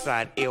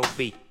 Eastside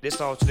LB, this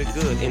all to the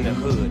good in the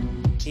hood.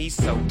 He's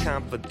so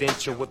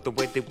confidential with the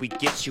way that we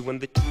get you,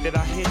 and the that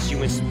I hit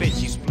you and spit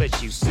you,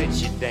 split you, sit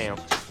you down.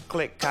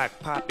 Click, cock,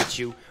 pop at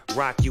you,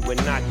 rock you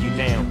and knock you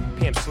down.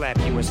 Pimp slap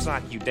you and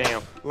sock you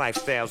down.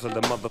 Lifestyles of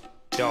the mother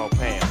dog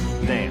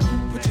pound. Now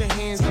put your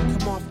hands up,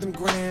 come off them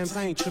grams.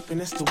 I ain't tripping,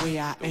 that's the way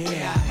I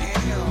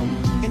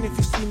am. And if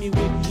you see me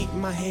with heat in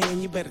my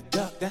hand, you better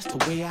duck, that's the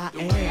way I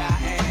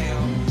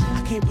am.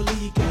 I can't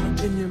believe you got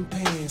up in them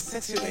pants.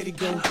 Sexy lady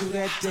gon' do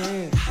that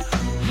dance.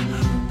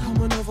 Come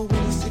on over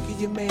when you're sick of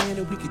your man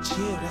and we can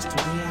chill, that's the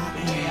way I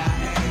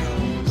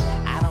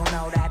am. I don't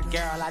know that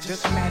girl, I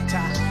just met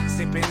her.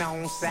 Sipping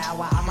on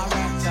sour, I'm a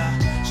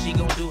renter. She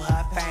gon' do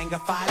her thing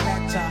if I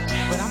let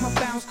her. But I'ma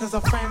bounce cause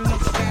her friend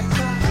looks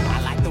better.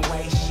 I like the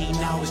way she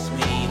knows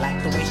me,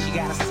 like the way she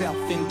got herself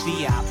in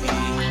VIP.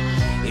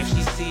 If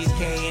she sees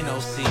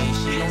KNOC,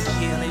 she gon'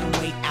 chill and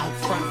wait out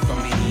front for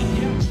me.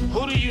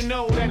 Who do you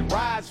know that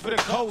rides for the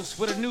coast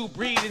with a new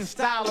breed and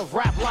style of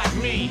rap like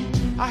me?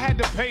 I had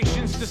the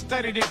patience to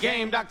study the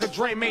game. Dr.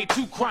 Dre made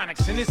 2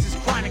 chronics, and this is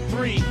chronic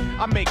 3.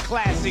 I make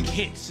classic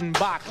hits and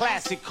buy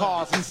classic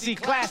cars and see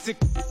classic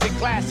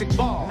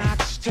balls.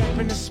 Knock step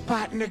in the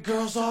spot and the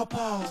girls all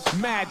pause.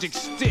 Magic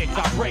stick,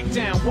 I break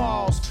down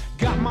walls.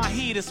 Got my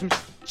heater, some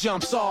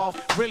jumps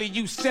off. Really,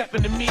 you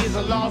stepping to me is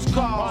a lost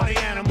cause. Party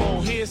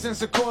animal here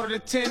since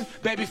 9:45.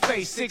 Baby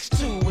face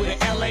 6'2" with an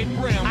LA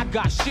brim. I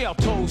got shell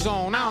toes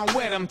on, I don't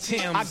wear them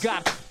Timbs. I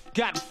got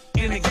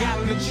in a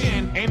gallon of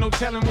gin. Ain't no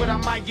telling what I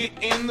might get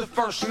in the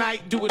first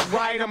night. Do it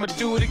right, I'ma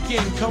do it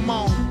again. Come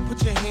on.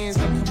 Put your hands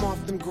up, come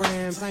off them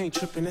grams. I ain't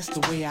tripping, that's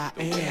the way I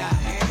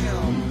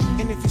am.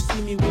 And if you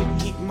see me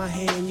with heat in my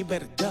hand, you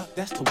better duck,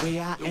 that's the way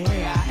I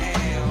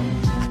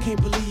am. I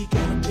can't believe you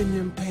got up in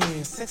them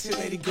pants. Sexy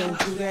lady gon'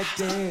 do that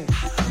dance.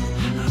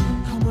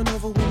 Come on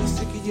over when you're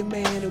sick of your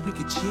man and we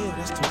can chill,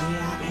 that's the way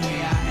I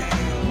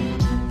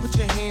am. Put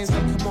your hands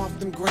up, come off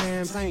them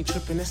grams. I ain't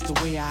tripping, that's the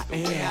way I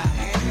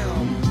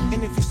am.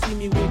 And if you see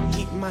me with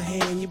heat in my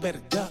hand, you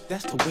better duck,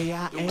 that's the way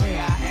I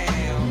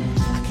am.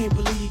 I can't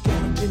believe you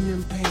got up in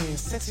them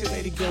pants. Sexy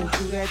lady gon'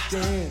 do that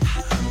dance.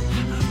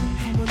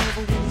 Come on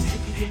over when you're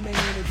sick of your man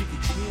and we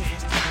can chill,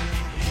 that's the way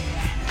I am.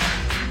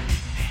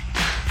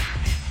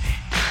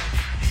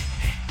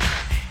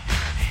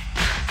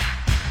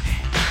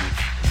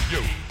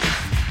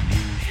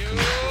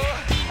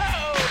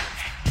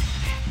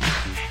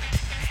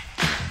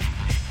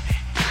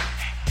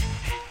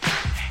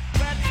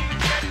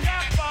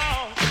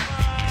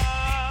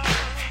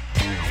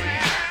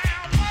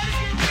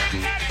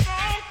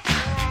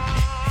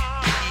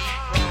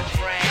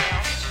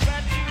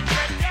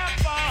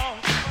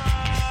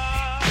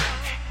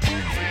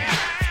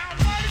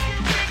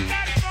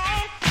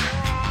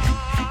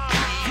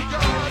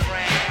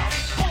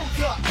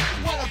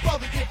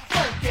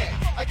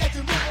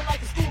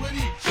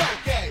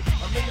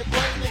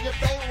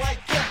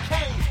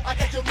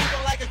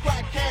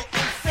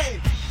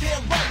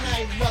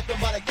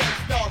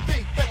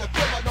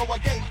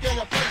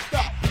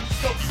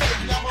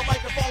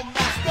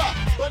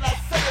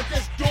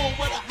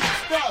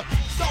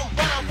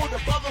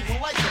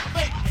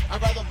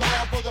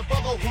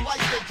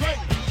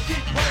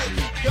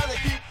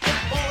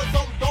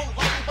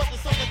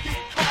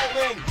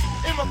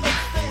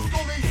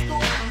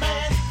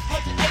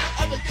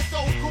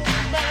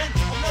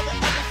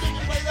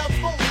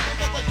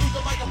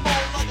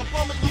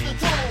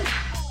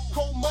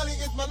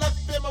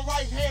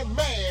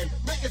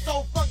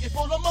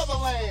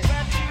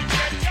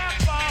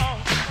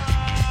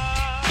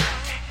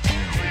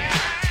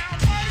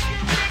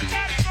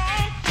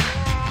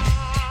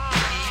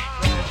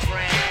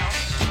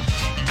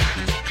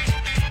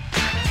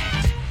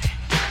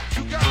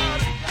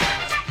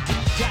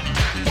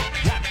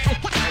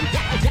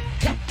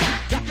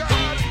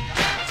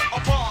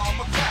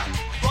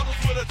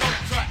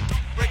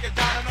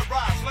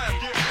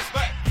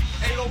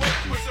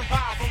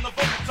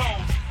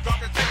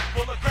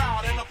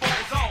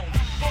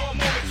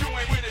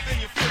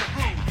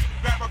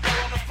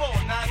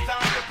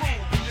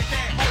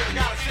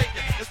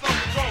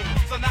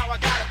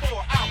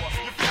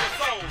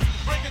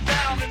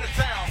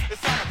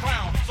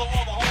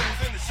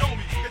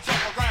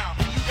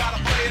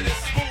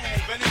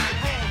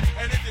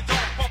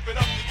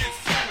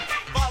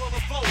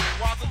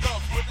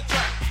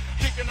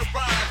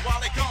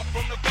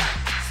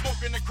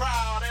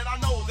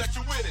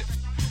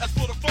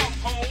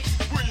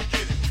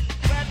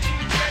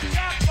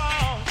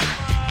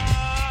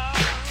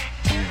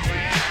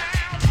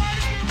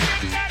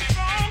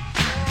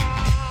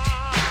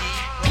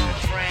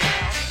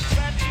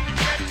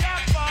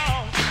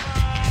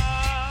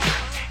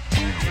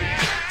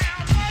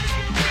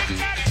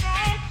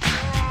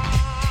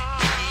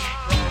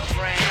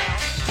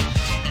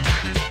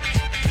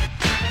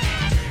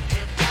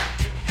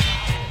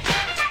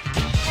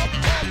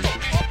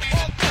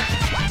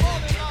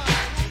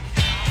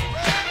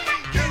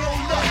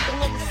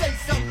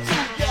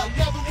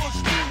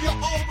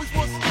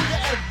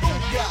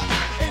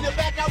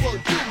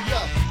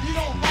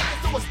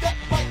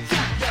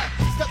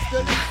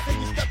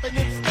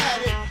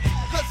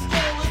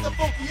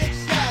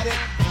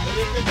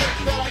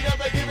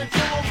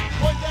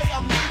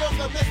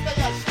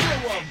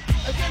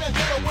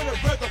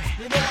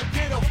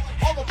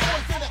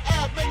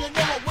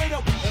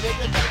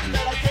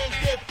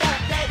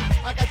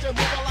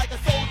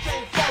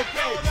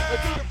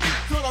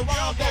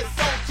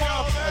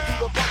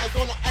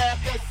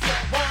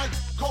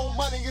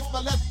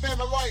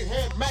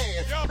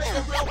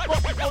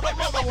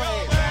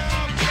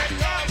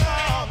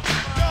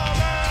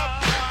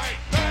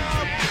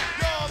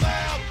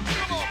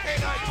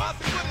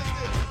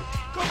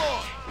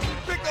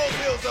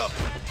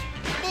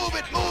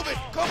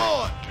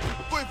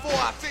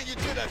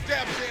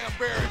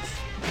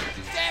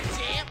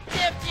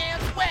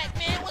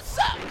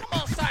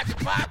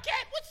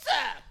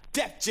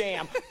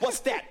 Jam. What's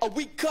that? A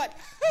weak cut?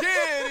 Yeah,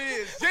 it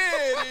is. Yeah,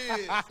 it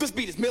is. This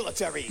beat is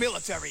military.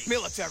 Military,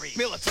 military,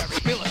 military,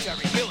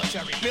 military,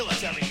 military,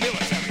 military,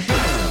 military.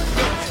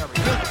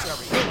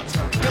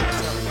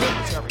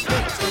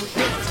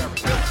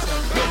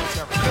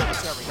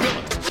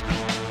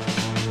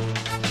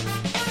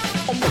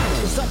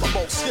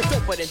 You're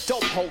doper than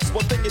dope hosts.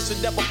 One thing you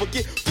should never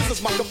forget, this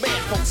is my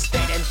command post.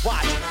 Stand and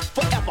watch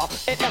forever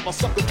and ever.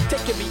 Something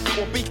taking me, I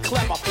will be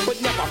clever, but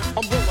never.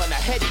 I'm rolling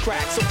a head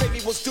crack, so baby,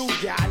 what's due?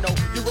 Yeah, I know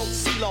you wrote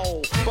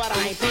CeeLo, but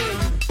I ain't paying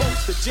you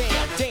both the jam.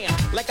 Damn,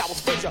 like I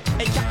was Frazier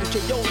and counting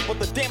KOs, but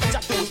the damage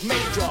I do is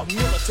major.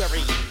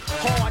 Military,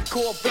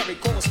 hardcore, very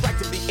cold, strike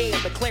to the air,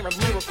 declaring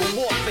lyrical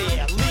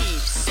warfare.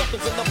 Leave,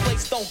 something's in the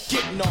place, don't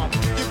get none.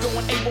 You're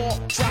going AWOL,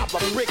 drive a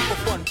brick for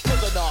fun,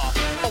 prisoner.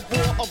 A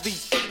war of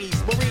these 80s,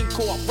 Marine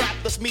Corps, rap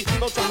this me,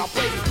 don't try to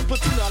play me.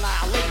 Platoon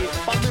annihilated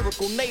by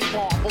lyrical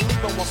napalm,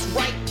 believing what's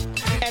right,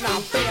 and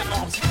I'm bare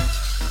arms.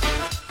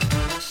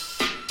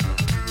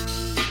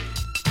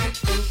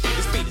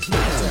 This beat is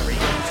military.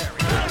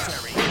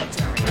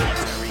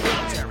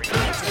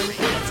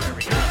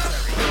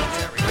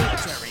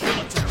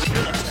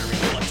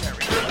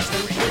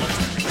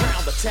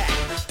 Ground attack,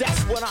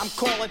 that's what I'm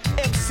calling.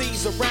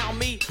 MCs around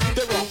me,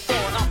 they're all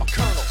falling. I'm a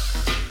colonel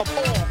of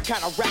all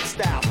kind of rap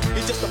style.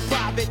 You're just a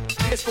private,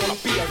 it's gonna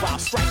be a while.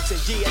 Strikes and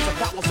years of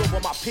powers over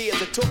my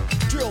peers. It took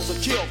drills to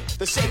kill,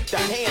 to shake the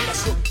hand. I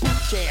shook boot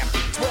camp,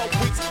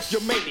 12 weeks, you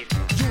made it.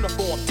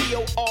 Uniform,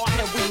 DOR,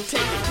 and we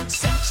take it.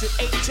 Section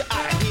 8, you're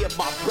out of here,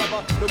 my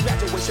brother. No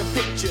graduation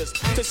pictures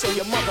to show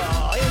your mother.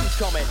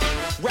 Incoming,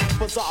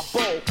 rappers are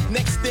bold.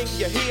 Next thing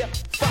you hear,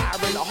 fire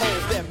in the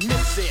hole, they're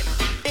missing.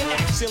 In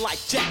action like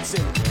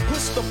Jackson.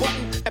 Push the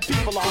button and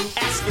people are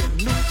asking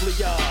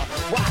nuclear.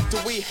 Why do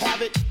we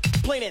have it?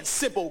 Plain and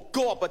simple,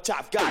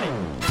 Gorbachev got it.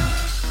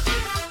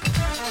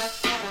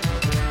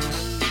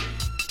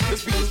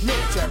 This beat is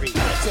military,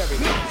 military,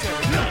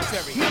 military,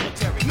 military,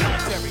 military,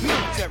 military,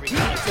 military,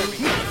 military,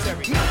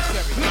 military,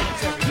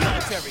 military,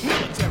 military, military,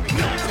 military,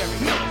 military,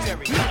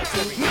 military,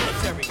 military,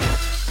 military.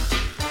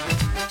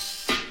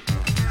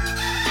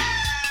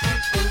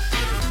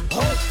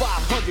 Whole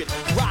 500,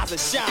 rise and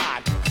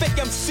shine. Fake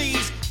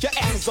MCs, your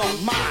asses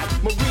on mine.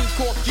 Marine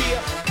Corps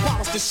gear,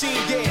 polished machine,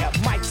 yeah.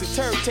 Mics and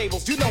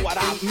turntables, you know what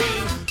I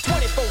mean.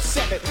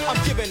 24/7, I'm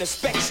giving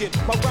inspection.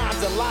 My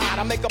rhymes are line,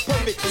 I make a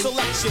perfect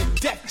selection.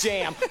 Def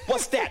Jam,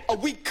 what's that? A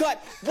weak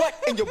cut? What?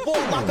 In your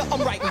wall locker,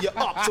 I'm writing you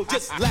up, so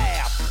just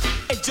laugh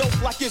and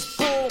joke like it's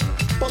bull.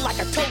 But like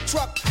a tow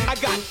truck, I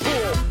got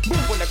pull.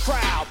 Moving the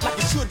crowd like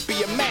it should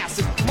be a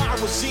massive. My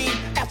regime,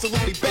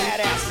 absolutely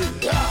badasses.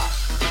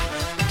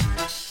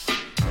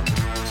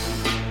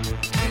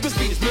 This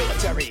beat is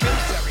military.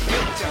 Military,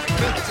 military,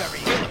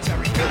 military,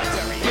 military,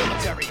 military,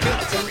 military,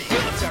 military,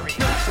 military,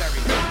 military,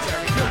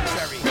 military,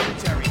 military,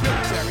 military,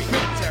 military,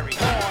 military,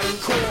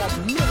 hardcore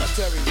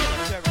military,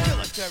 military,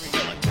 military,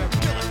 military,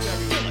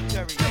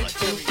 military,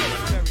 military,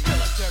 military,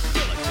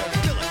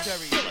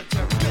 military,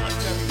 military,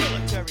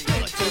 military,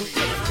 military,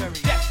 military.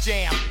 Def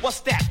Jam,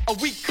 what's that? A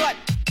weak cut?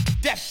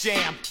 Def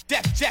Jam,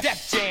 Def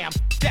Jam,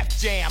 Def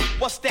Jam,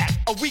 what's that?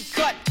 A weak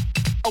cut?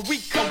 A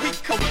weak cut,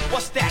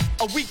 what's that?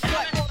 A weak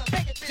cut?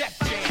 Def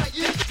Jam,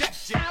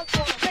 Def Jam.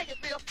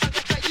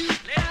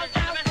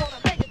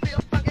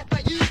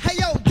 Hey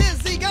yo,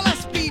 Dizzy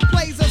Gillespie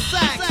plays a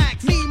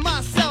sax. Me,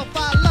 myself,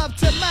 I love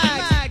to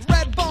mag.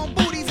 Red bone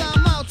booties,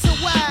 I'm out to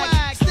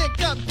wag.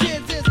 Stick up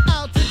kids is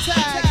out to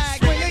tag.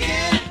 Swing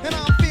again, and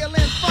I'm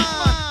feeling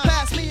fine.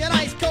 Pass me an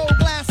ice cold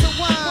glass of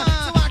wine,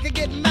 so I can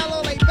get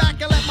mellow. Lay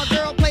back and let my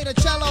girl play the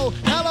cello.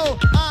 Hello,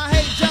 I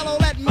hate Jello,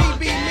 let me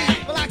be me.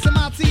 Relaxing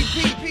my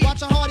TP,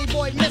 watch a Hardy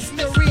Boy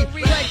mystery.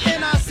 Like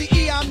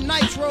NICE, I'm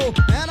Nitro,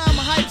 and I'm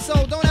hype,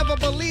 so don't ever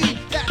believe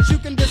that you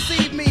can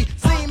deceive me.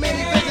 See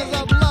many visions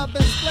of love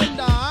and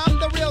splendor. I'm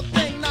the real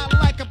thing, not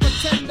like a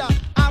pretender.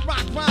 I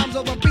rock rhymes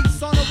over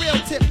beats on a real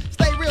tip.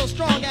 Stay real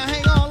strong and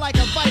hang on like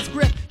a vice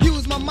grip.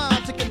 Use my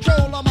mind to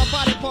control all my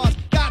body parts.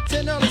 Got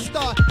an early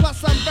start,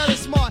 plus I'm very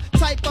smart.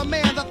 Type of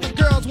man that the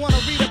girls wanna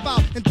read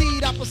about.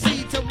 Indeed, I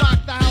proceed to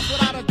rock the house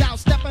without a doubt.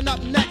 Stepping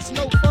up next,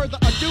 no further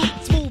ado.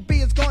 Smooth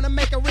B is gonna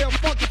make it real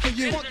funky for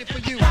you. Funky for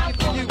you. Funky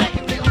for you. Funky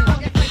for you.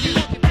 Funky for you.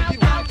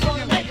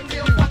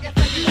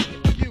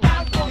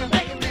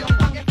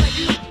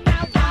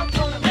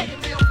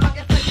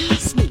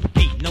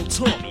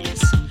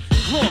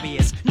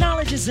 Glorious,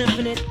 knowledge is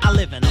infinite. I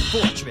live in a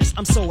fortress.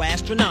 I'm so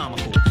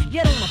astronomical.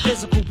 Yet on a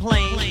physical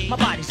plane, my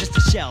body's just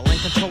a shell and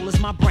control is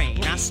my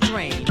brain. I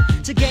strain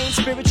to gain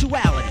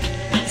spirituality,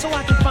 so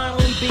I can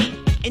finally be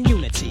in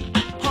unity,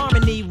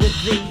 harmony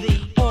with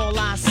thee. All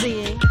I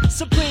seeing,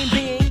 supreme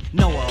being,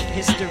 know of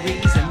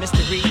histories and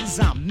mysteries.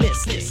 I'm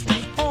mystic,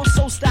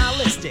 also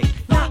stylistic,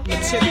 not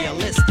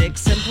materialistic,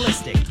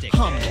 simplistic,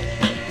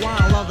 humble,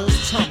 while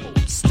others tumble,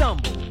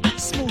 stumble.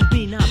 Smooth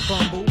be not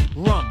bumble,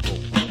 rumble.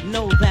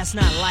 No, that's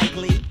not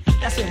likely.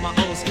 That's in my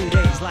old school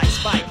days like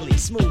Spike Lee.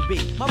 Smooth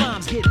beat. My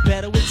rhymes get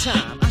better with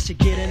time. I should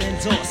get an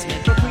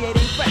endorsement for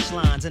creating fresh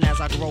lines. And as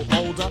I grow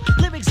older,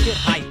 lyrics get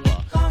hyper.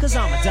 Cause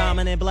Cause I'm a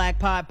dominant black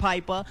Pied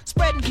Piper,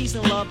 spreading peace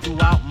and love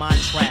throughout my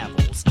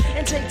travels.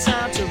 And take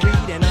time to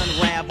read and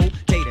unravel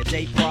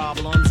day-to-day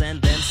problems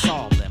and then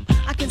solve them.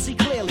 I can see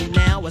clearly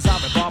now as I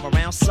revolve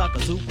around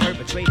suckers who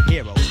perpetrate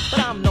heroes.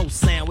 But I'm no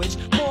sandwich,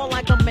 more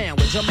like a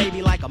manwich, or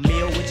maybe like a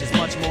meal, which is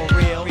much more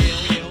real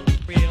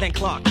than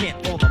Clark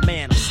Kent or the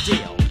Man of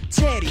Steel.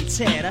 Teddy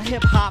Ted, a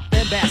hip-hop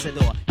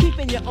ambassador,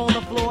 keeping you on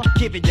the floor,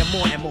 giving you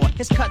more and more.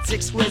 His cut's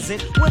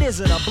exquisite. What is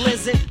it, a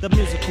blizzard? The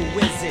musical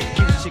wizard.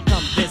 You should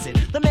come visit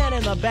the man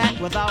in the back.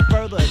 Without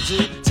further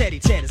ado, Teddy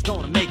Ted is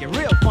gonna make it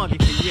real funky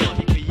for you.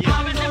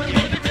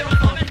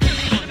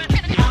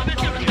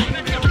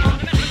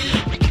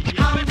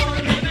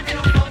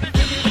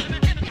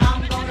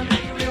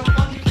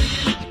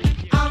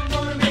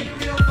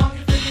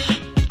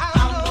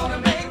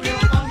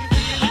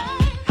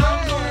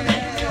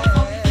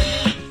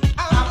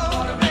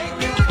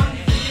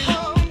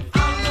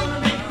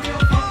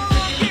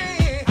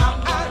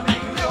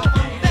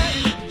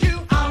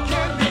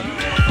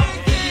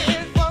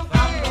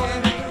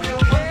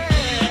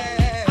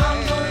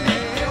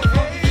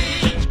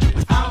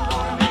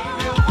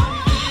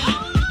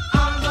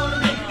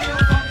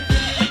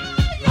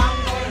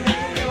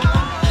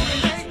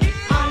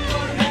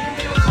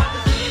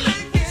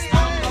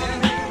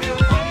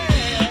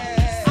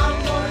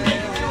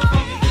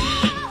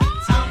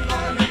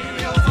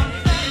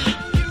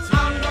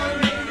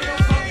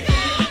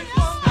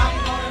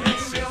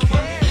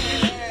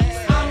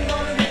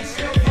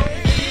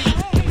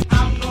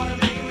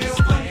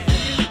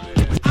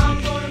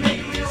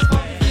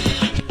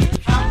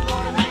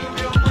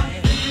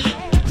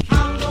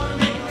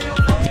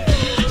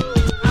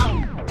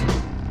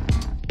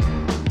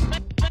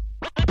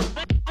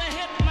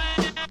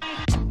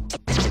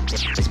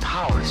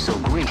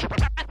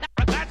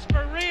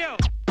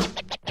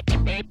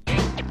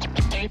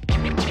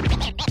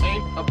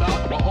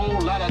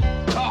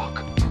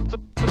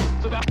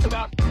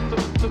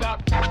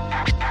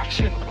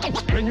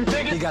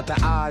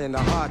 And the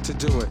heart to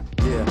do it,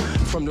 yeah.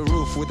 From the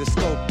roof with the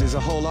scope, there's a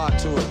whole art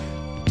to it.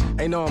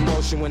 Ain't no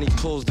emotion when he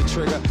pulls the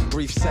trigger.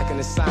 Brief second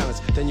of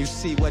silence, then you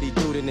see what he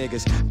do to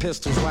niggas.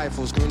 Pistols,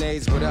 rifles,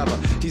 grenades, whatever.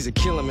 He's a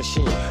killing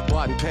machine,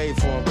 bought and paid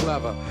for him,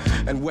 clever.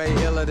 And way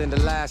iller than the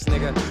last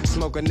nigga.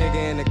 Smoke a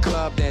nigga in the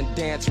club, then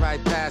dance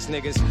right past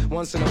niggas.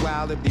 Once in a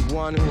while there'll be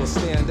one who will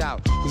stand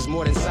out, who's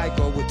more than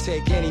psycho, would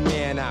take any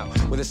man out.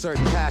 With a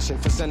certain passion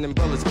for sending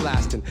bullets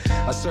blasting.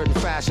 A certain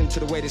fashion to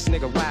the way this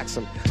nigga whacks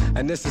him.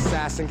 And this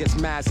assassin gets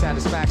mad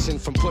satisfaction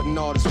from putting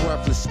all this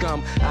worthless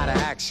scum out of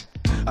action.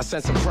 A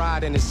sense of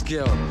pride in his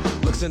skill.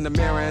 Looks in the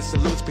mirror and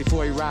salutes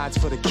before he rides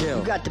for the kill.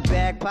 You got the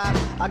bag pop,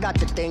 I got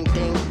the thing.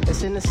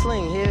 It's in the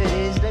sling, here it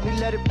is, let me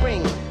let it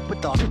ring.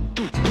 With the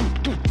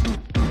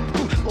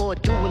or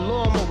do a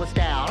lawnmower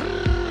style.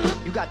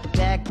 You got the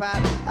bag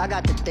pop, I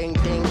got the thing.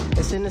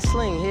 It's in the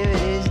sling, here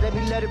it is, let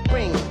me let it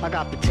ring. I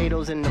got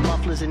potatoes and the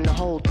mufflers and the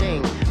whole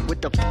thing.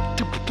 With the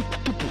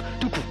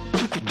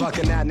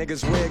bucking at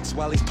niggas' wigs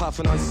while he's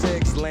puffing on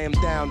cigs. Lay him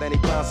down, then he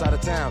bounce out of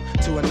town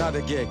to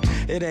another gig.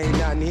 It ain't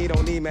nothing, he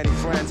don't need many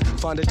friends.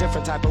 Find a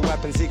different type of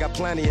weapons, he got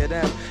plenty of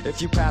them.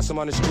 If you pass him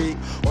on the street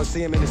or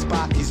see him in the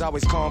spot, he's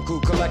always calm,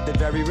 cool, collected.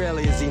 Very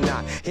rarely is he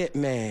not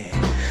Hitman.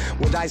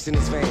 With ice in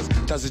his veins,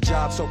 does his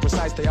job so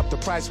precise, they up the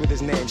price with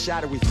his name.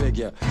 Shadowy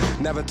figure,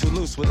 never too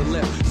loose with a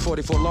lip.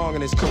 44 long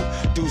in his coat,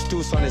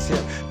 deuce on his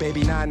hip.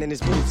 Baby 9 in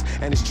his boots,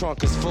 and his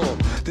trunk is full.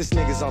 This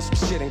nigga's on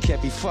some shit and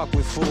can't be fucked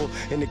with, fool.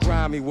 In the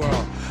grimy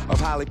world of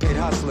highly paid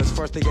hustlers,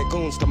 first they get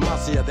goons to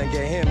muscle ya, then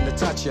get him to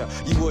touch ya.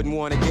 You wouldn't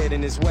want to get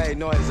in his way,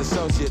 nor his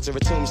associates, or a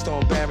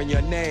tombstone bearing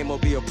your name will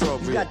be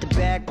appropriate. You got the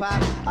bag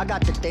pop, I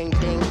got the thing.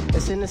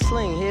 It's in the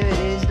sling, here it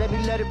is, let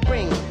me let it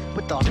ring.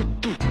 With the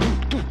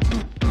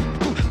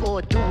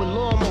or do a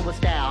lawnmower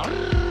style.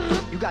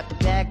 You got the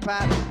bag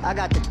pop, I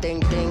got the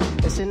thing.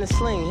 It's in the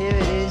sling, here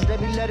it is, let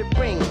me let it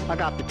ring. I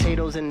got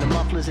potatoes and the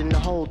mufflers and the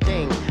whole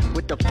thing.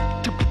 With the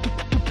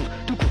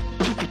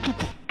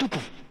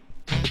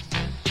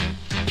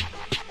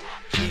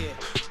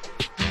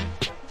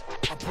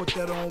Put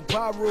that on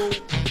pyro.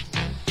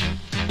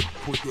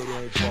 Put that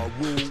on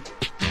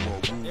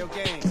pyro. Yo,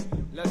 gang,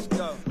 let's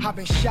go. I've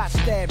been shot,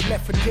 stabbed,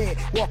 left for dead.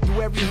 Walked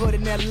through every hood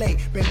in LA.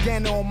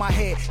 Bandana on my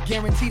head.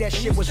 Guarantee that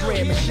shit was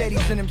red.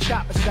 Machetes and them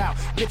choppers out.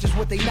 Bitches,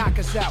 what they knock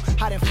us out.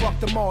 I done fucked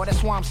them all.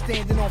 That's why I'm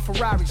standing on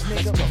Ferraris,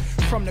 nigga.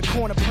 From the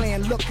corner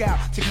playing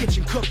lookout to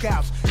kitchen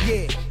cookouts.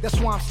 Yeah, that's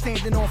why I'm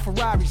standing on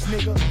Ferraris,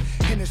 nigga.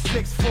 In a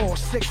 6'4",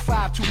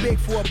 6'5", too big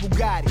for a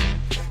Bugatti.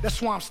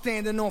 That's why I'm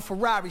standing on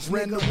Ferraris, nigga.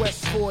 Ran the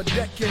West for a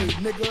decade,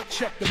 nigga.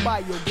 Check the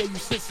bio. Gave you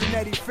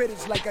Cincinnati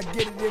fitteds like I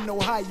get it in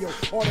Ohio.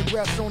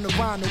 Autographs on the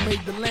vinyl.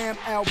 Made the lamb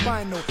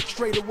albino.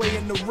 Straight away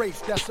in the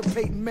race. That's a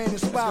Peyton Manning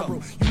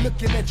spiral. You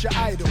looking at your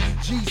idol.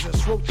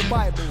 Jesus wrote the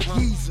Bible.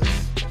 Jesus.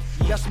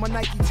 That's my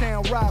Nike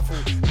Town rival.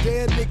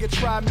 Dead nigga,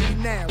 try me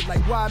now.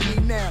 Like, why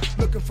me now?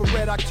 Looking for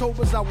Red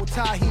Octobers, I will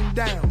tie him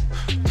down.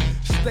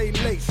 Stay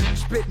laced,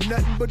 spit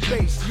nothing but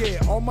bass. Yeah,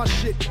 all my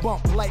shit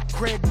bump like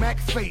Craig Mack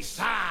face.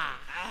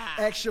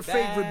 Ask your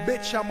favorite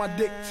bitch how my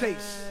dick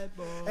tastes.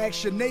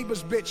 Ask your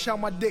neighbors, bitch, how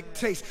my dick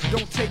tastes.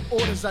 Don't take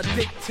orders, I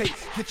dictate.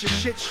 Get your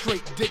shit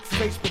straight, dick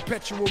face.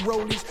 Perpetual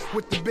rollies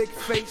with the big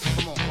face.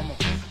 Come on, come on.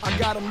 I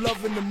got them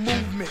loving the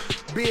movement.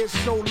 Beard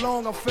so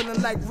long, I'm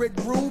feeling like Rick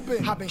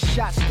Rubin. I been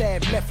shot,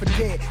 stabbed, left for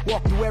dead.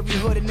 Walked through every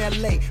hood in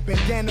L.A.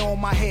 Bandana on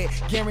my head.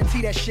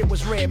 Guarantee that shit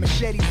was red.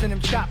 Machetes and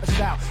them choppers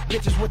out.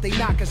 Bitches what they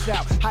knock us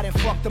out. I done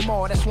fucked them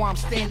all. That's why I'm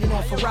standing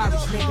on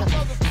Ferraris, nigga.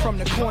 From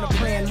the corner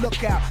playing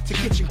lookout to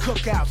kitchen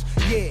cookouts.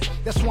 Yeah,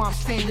 that's why I'm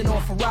standing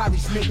on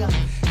Ferraris, nigga.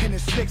 In a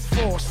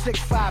 6'4",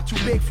 6'5",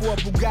 too big for a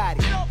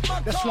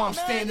Bugatti. That's why I'm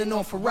standing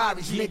on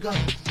Ferraris, nigga.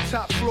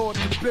 Top floor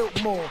to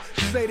Biltmore.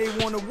 Say they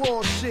want a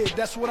war, shit,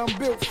 that's what I'm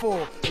built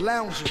for.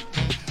 Lounging.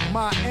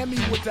 Miami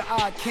with the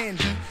eye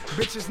candy.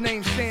 Bitches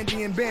named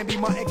Sandy and Bambi.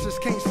 My exes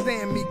can't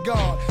stand me,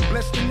 God.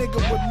 Bless the nigga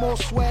with more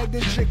swag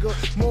than Jigger.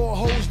 More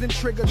hoes than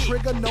Trigger.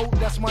 Trigger, no,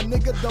 that's my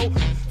nigga though.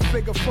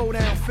 Figure 4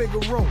 down,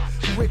 Figaro.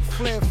 Ric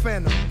Flair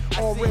Phantom.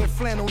 All red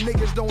flannel,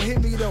 niggas don't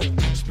hit me though.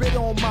 Spit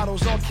on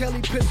models, R.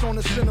 Kelly piss on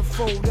the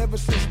centerfold. Ever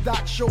since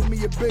Doc showed me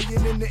 $1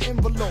 billion in the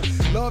envelope.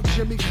 Love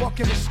Jimmy,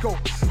 fucking the scope.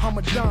 I'm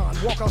a Don,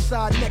 walk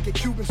outside naked,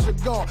 Cuban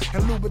cigar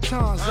and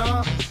Louboutins,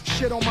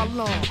 shit on my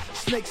lawn,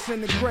 snakes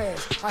in the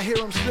grass. I hear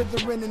them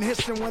slithering and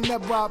hissing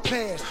whenever I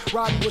pass.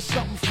 Riding with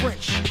something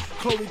French,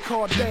 Khloe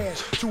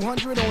Kardashian.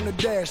 200 on the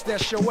dash,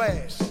 that's your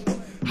ass.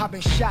 I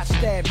been shot,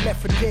 stabbed,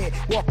 left for dead.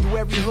 Walked through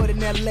every hood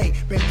in L.A.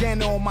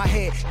 Bandana on my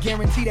head.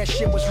 Guarantee that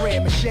shit was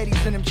red.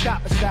 Machetes and them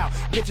choppers out.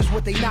 Bitches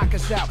what they knock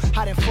us out.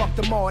 I done fucked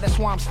them all. That's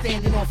why I'm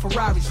standing on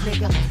Ferraris,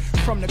 nigga.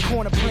 From the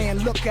corner playing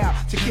lookout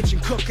to kitchen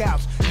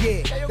cookouts.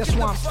 Yeah, that's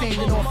why I'm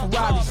standing on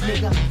Ferraris,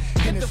 nigga.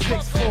 In a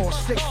 6'4",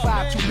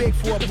 6'5", too big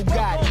for a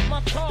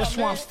Bugatti. That's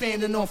why I'm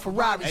standing on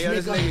Ferraris, hey, yo,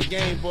 nigga. This nigga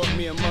Game bought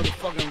me a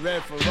motherfucking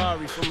red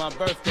Ferrari for my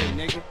birthday,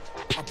 nigga.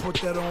 I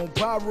put that on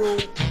Pyro.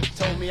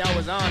 Told me I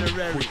was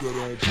honorary. Put that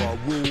on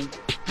Pyro.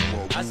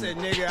 I said,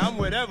 nigga, I'm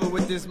whatever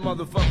with this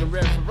motherfucking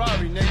red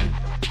Ferrari, nigga.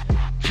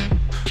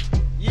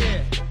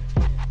 Yeah.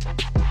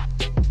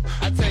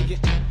 I take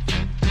it.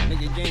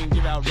 Nigga Game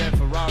give out red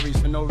Ferraris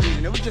for no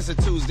reason. It was just a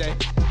Tuesday.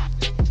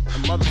 A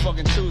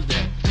motherfucking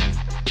Tuesday.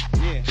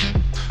 Yeah.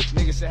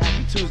 Nigga said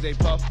happy Tuesday,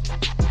 Puff.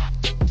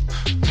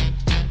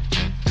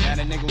 Now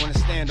that nigga wanna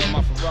stand on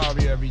my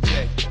Ferrari every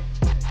day.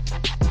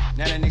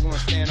 Now that nigga wanna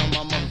stand on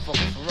my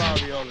motherfucking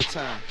Ferrari all the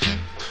time.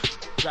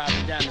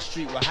 Driving down the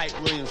street with Hype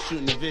Williams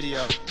shooting the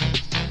video.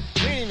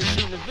 We ain't even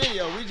shooting the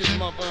video, we just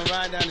motherfucking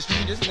riding down the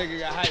street. This nigga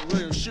got Hype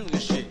Williams shooting the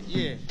shit,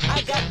 yeah.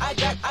 I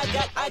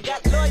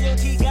got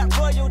loyalty, got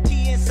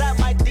royalty inside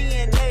my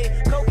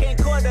DNA. Cocaine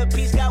quarter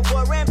piece, got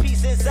war and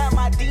peace inside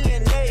my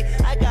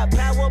DNA. I got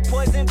power,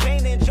 poison,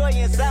 pain, and joy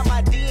inside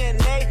my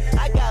DNA.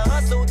 I got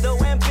hustle, though,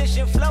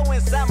 ambition, flow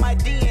inside my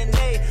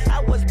DNA. I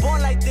was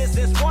born like this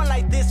and born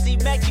like this,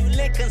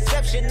 immaculate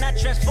conception. I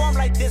transform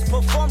like this,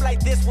 perform like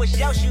this. Was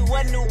Yaoshu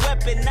a new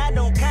weapon? I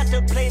don't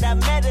contemplate, I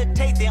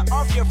meditate, then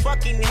off your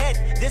fucking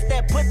head. This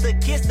that put the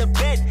kids to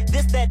bed.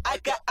 This that I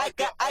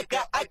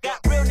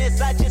got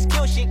realness. I just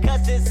kill shit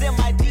cause it's in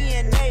my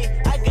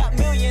DNA. I got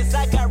millions,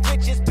 I got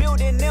riches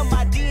building in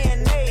my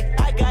DNA.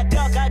 I got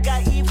dark, I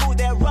got evil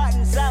that rot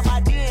inside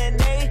my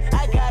DNA.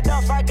 I got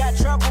off, I got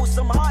trouble,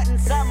 some heart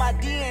inside my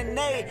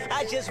DNA.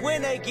 I just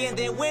win again,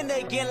 then win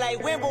again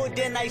like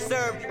Wimbledon I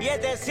serve. Yeah,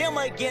 that's him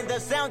again. The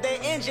sound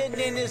that engine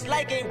in is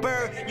like a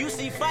bird. You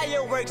see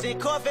fireworks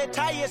and Corvette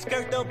tires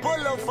skirt the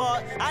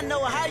boulevard. I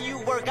know how you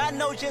work, I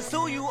know just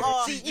who you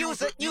are. See,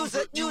 use a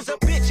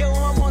bitch, your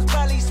hormones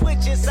probably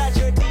switch inside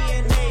your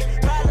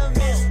DNA. Problem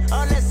is,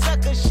 all that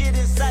sucker shit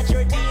inside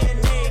your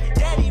DNA.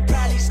 Daddy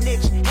probably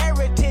snitch,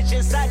 heritage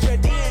inside your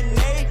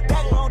DNA.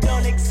 Backbone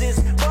don't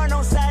exist, born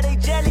on side a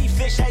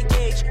jellyfish I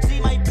gauge. See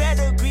my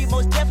pedigree,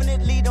 most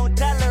definitely don't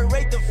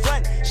tolerate the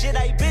front. Shit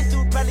I been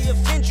through probably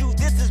offend you,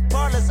 this is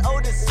Parla's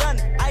oldest son.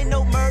 I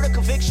know murder,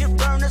 conviction,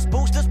 burners,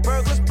 boosters,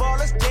 burglars,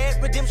 ballers,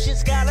 dead, redemption,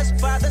 scholars,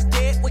 fathers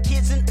dead. With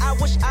kids and I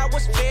wish I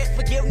was fed.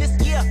 Forgiveness,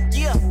 yeah.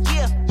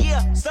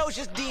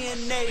 Soldier's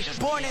DNA,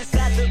 born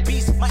inside the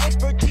beast. My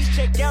expertise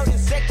checked out in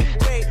 2nd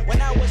grade.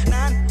 When I was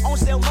 9, on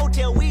sale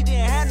motel, we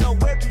didn't have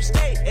nowhere to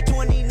stay. At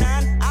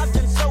 29, I've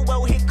done so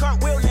well, hit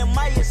cartwheel in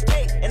my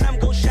estate. And I'm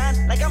gon'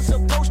 shine like I'm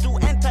supposed to.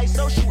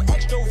 Antisocial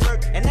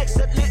extrovert, and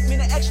excellent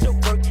meaning extra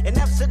work. And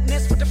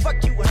absentness, what the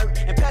fuck you hurt?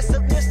 And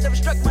passiveness never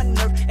struck my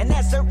nerve. And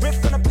that's a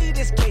riff gonna be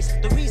this case.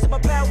 The reason my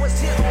power's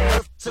here on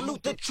earth.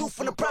 Salute the truth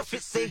and the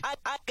prophecy.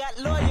 I got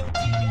loyalty.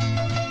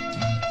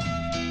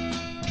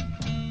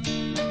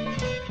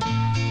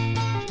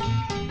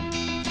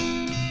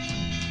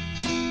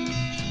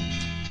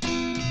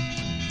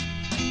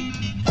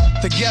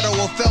 The ghetto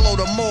Othello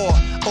the Moor.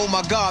 Oh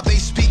my God, they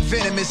speak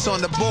venomous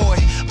on the boy.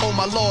 Oh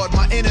my Lord,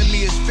 my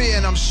enemy is fear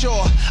and I'm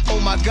sure. Oh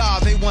my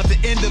God, they want the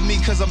end of me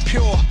cause I'm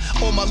pure.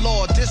 Oh my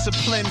Lord,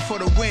 discipline for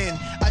the win.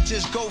 I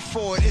just go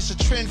for it. It's a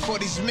trend for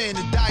these men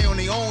to die on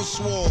their own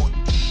sword.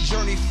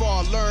 Journey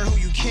far, learn who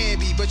you can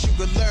be, but you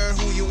can learn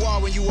who you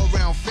are when you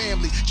around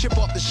family. Chip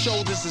off the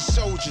shoulders of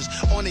soldiers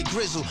on a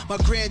grizzle. My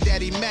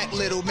granddaddy Mac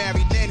Little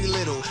married Nanny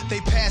Little. They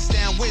passed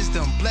down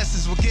wisdom,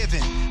 blessings were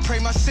given. Pray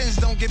my sins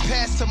don't get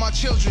passed to my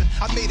children.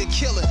 I made a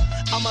killing.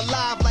 I'm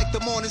alive like the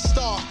morning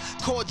star.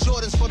 Caught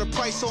Jordans for the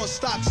price on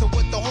stocks of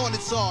what the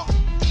Hornets are.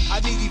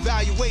 I need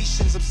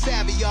evaluations, I'm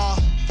savvy, y'all.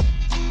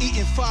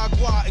 Eating foie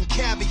gras and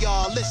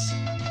caviar, listen.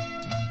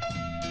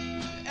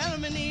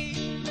 Adam and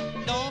Eve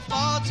don't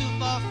fall too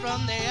far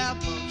from the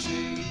apple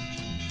tree.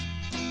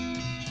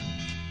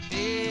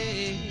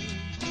 Hey.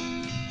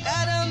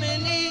 Adam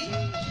and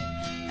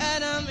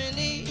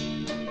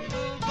Eve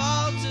don't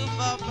fall too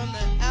far from the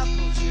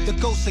apple tree. The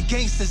ghosts of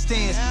gangsters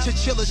dance,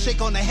 chinchilla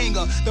shake on the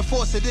hanger. The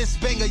force of this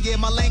banger, yeah,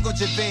 my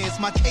language advanced.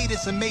 My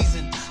cadence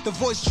amazing, the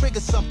voice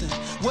triggers something.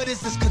 What is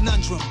this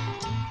conundrum?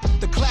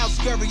 The clouds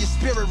scurry, your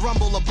spirit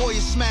rumble, a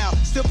boyish smile.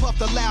 Still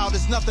puffed aloud,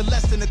 it's nothing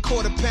less than a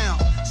quarter pound.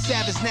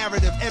 Savage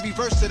narrative, every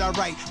verse that I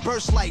write.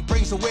 Burst light,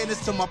 brings awareness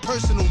to my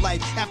personal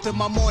life. After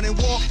my morning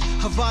walk,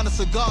 Havana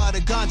cigar, the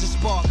ganja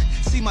spark.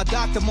 See my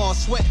Dr. Moore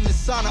sweating the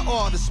sauna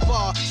or the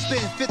spa.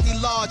 Spend 50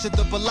 large at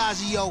the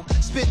Bellagio.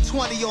 Spent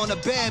 20 on a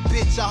bad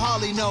bitch I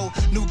hardly know.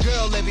 New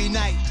girl every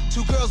night,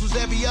 2 girls was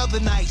every other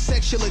night.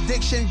 Sexual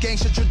addiction,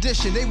 gangster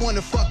tradition. They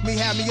wanna fuck me,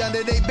 have me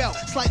under their belt.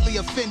 Slightly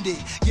offended,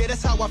 yeah,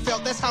 that's how I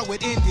felt, that's how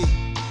it ended.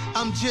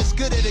 I'm just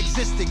good at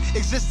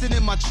existing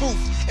in my truth,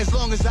 as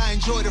long as I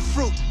enjoy the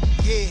fruit,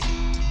 yeah.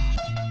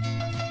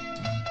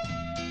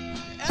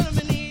 Adam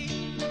and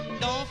Eve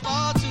don't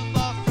fall too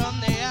far from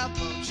the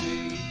apple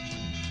tree.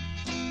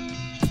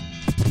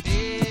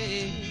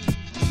 Hey.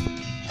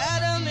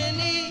 Adam and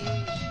Eve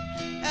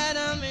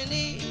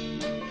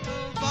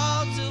don't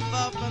fall too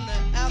far from the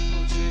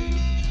apple tree.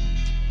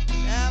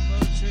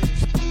 Apple tree.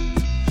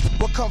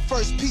 What come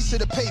first, piece of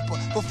the paper?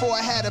 Before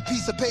I had a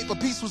piece of paper,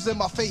 peace was in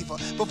my favor.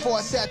 Before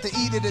I sat to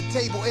eat at the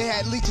table, it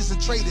had leeches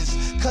and traitors.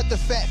 Cut the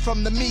fat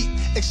from the meat,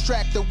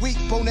 extract the weak,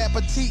 bon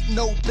appetit,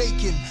 no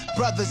bacon.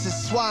 Brothers is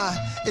swine,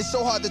 it's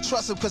so hard to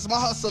trust them cause my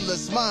hustle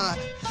is mine.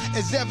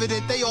 It's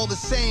evident they all the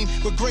same,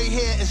 with gray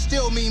hair and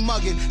still mean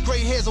mugging.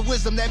 Gray hair's a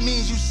wisdom, that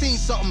means you seen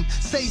something.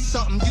 Say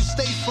something, you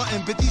stay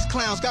frontin', but these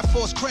clowns got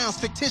false crowns,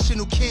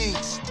 fictional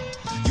kings.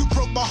 You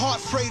broke my heart,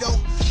 Fredo.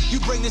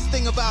 You bring this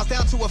thing of ours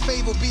down to a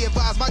fable. Be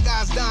advised, my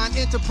guys dying,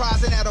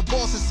 enterprising at a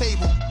boss's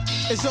table.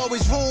 There's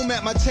always room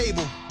at my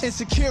table.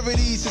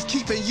 Insecurities is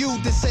keeping you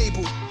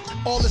disabled.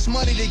 All this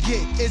money to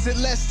get, is it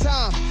less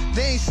time?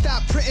 They ain't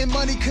stopped printing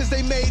money cause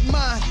they made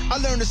mine. I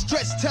learned to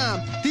stretch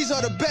time, these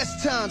are the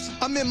best times.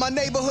 I'm in my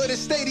neighborhood and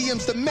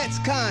stadiums, the Mets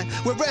kind.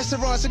 With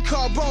restaurants and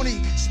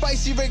carboni,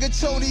 spicy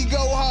rigatoni,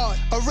 go hard.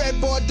 A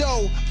red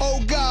Bordeaux, oh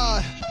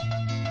God.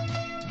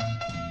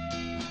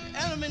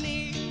 Adam and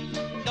Eve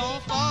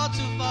don't fall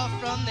too far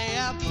from the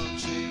apple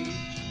tree.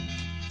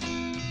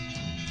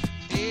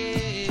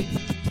 Hey.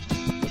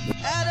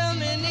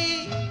 Adam and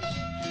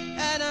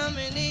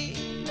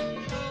Eve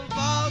don't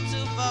fall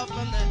too far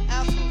from the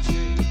apple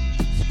tree.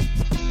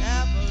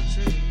 Apple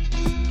tree.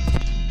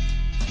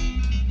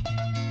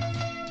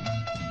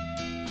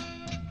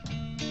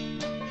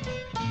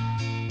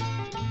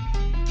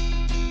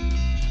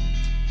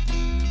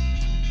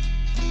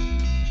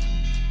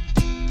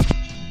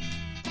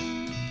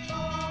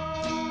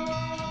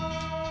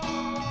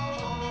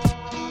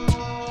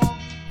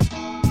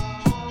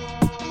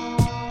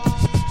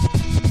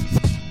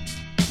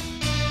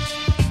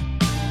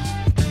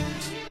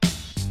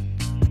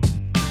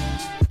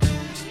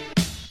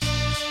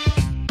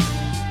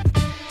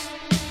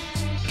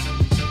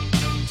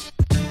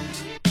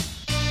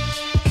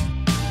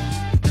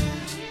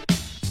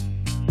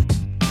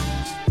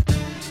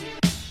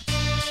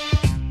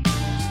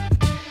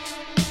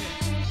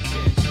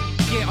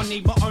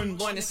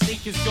 Of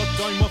sneakers, got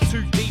dome off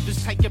 2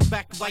 divas, take it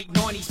back late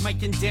 90s,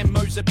 making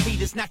demos of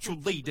Peter's natural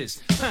leaders.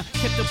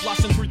 Kept it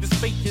blasting through the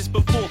speakers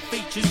before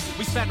features.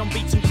 We spat on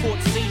beats and caught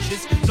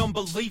seizures.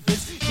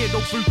 Non-believers get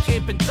all boot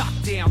camp and duck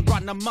down,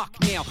 run amok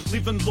now,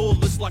 living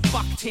lawless like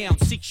Bucktown.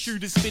 6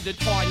 shooters fitted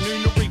high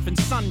noon or even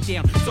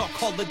sundown. Doc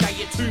Holiday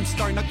at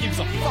Tombstone, I gives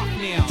a fuck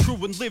now.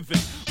 True and living,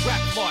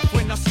 rap life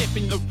when I step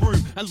in the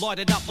room and light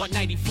it up like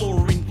native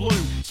flora in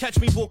bloom. Catch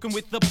me walking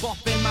with the bop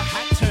and my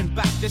hat turned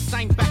back. The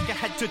same back I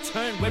had to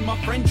turn when my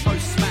friend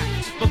chose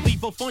smack.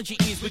 Believe I'll find your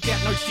ears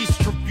without no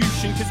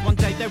distribution, cause one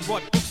day they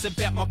write books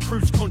about my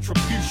crew's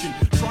contribution.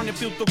 Trying to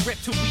build the rep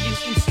till we an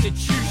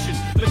institution,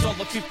 but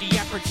 $1.50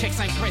 APRA checks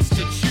ain't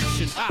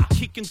restitution.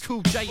 Kicking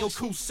Cool J or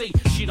Cool C,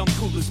 shit I'm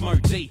cool as Mo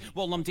D.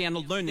 While I'm down to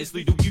learn there's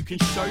little you can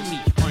show me,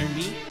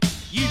 homie.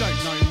 You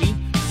don't know me,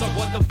 so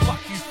why the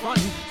fuck you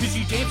frontin'? Cause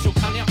you damn sure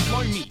can't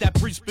outflow me. That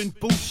Brisbane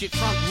bullshit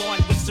front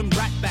line with some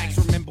rat bags.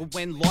 Remember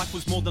when life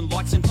was more than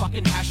likes and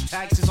fucking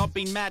hashtags? Cause I've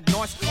been mad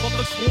nice off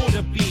the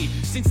quarter beer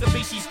since the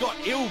BC's got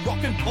ill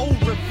rock and roll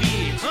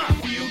revere.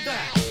 Feel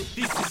that?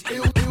 This is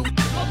ill.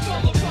 I'm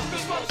from the rock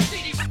and roll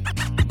city.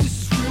 This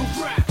is real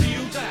rap.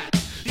 Feel that?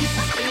 This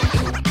is ill.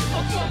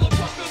 I'm from the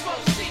rock and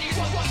roll city.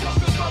 Rock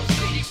and roll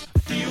city.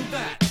 Feel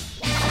that?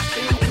 This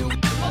is ill.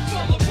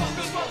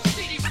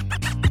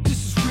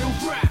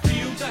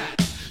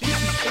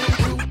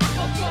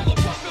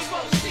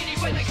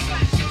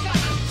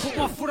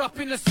 up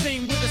in the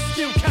scene with a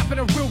steel cap and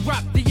a real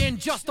rap. The end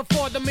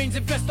justified the means,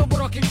 invest on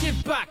what I can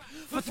give back.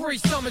 For 3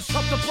 summers,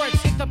 chopped the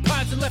brakes, hit the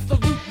pads and left the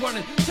loop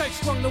running. Jake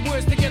strung the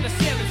words together,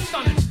 sounded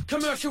stunning.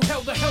 Commercial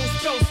hell, the hell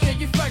spells, yeah,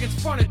 you faggots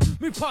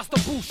fronted. Move past the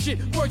bullshit,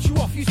 wrote you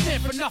off, you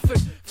stand for nothing.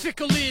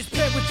 Fickle ears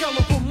paired with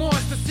gullible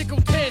minds, the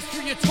sickle tears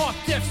through your type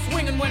death,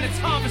 swinging when it's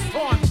harvest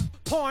time.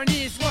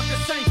 Pioneers like the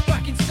Saints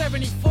back in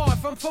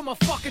 75. I'm from a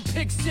fucking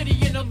pig city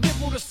in a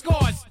liberal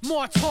disguise.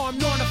 My time,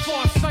 9 to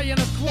 5, stay in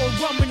a glow,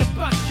 rum in the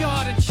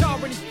backyard and char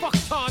any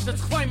fucktard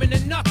that's claiming they're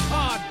nuts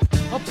hard.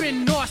 I've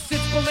been nice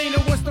since Bellina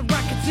was the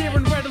racketeer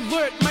and Red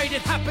Alert made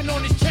it happen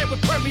on his chair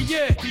with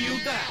Premiere. Feel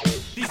that,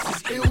 this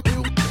is ill.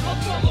 I'm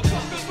from the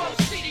rock and roll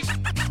city.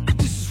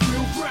 This is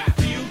real rap.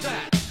 Feel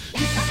that,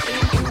 this is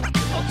ill.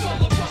 I'm from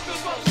the rock and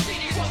roll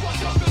city.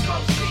 Rock and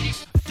roll city.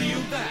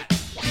 Feel that,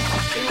 this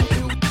is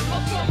ill.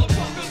 I'm from the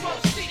rock and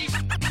roll city.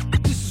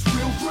 This is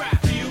real rap.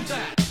 Feel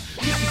that,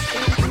 this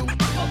is ill.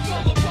 I'm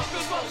from the rock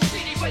and roll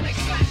city where they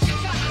smash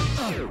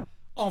guitars.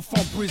 I'm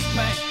from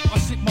Brisbane. I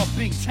sit my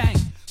big tank.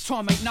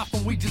 Time ain't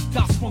nothing, we just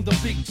dust from the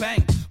Big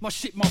Bang. My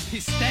shit, my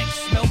piss stank,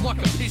 smell like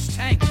a piss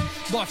tank.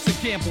 Life's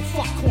a gamble,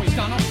 fuck coin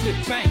gun, I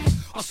flip bank.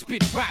 I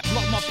spit rap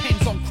like my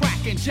pen's on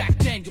crack and Jack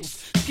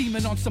Daniels.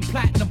 Scheming on some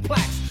platinum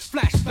plaques.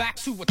 Flashback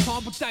to a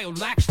time where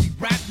they'll actually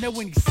rap. Know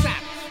any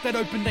sap that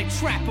open they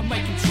trap and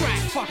making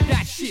tracks. Fuck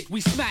that shit, we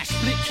smash,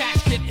 split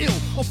cash, get ill.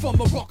 I'm from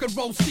a rock and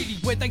roll city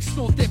where they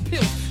snort their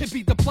pills. It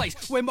be the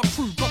place where my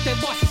crew got their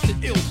license to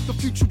ill. The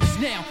future is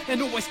now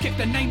and always kept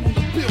their name on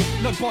the bill.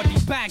 Nobody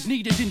bag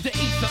needed in the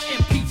ether,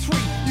 MP3.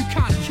 You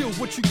can't kill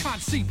what you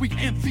can't see, we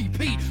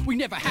MVP. We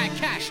never had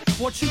cash,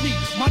 what you need,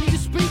 money to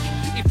speak.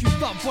 If you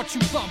love what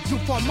you love, you'll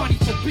find money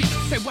for beats.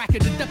 Say whack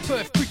it in the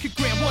Perth cricket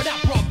ground, what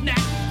up, Rob Knack?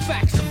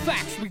 Facts are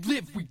facts, we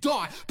live, we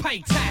die,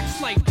 pay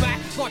tax, lay back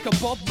like a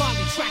Bob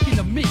Marley track in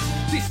the mix.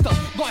 This the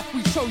life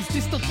we chose,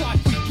 this the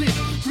life we live.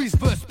 Grizz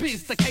vs.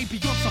 Biz, the KB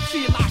Beyonce, I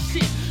feel our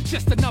shit.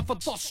 Just another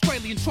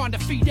Australian trying to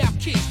feed our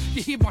kids.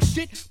 You hear my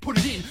shit? Put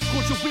it in,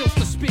 cause your wheels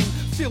to spin.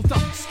 Filled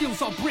up,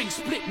 skills I'll bring,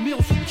 split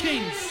meals from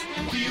kings.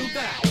 Feel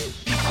that,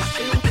 this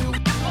is ill.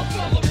 I'm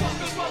from the rock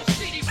and roll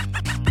city.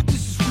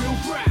 This is real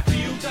rap.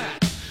 Feel that,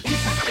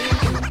 this is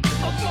ill.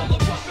 I'm from the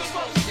rock and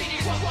roll city.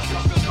 Rock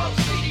and roll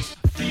city.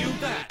 Feel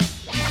that, this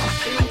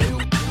is ill.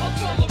 I'm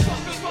from the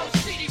rock and roll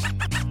city.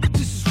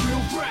 This is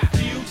real rap.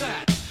 Feel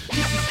that,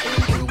 this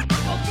is ill.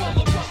 I'm from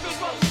the rock and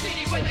roll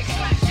city where they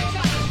smash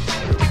guitars.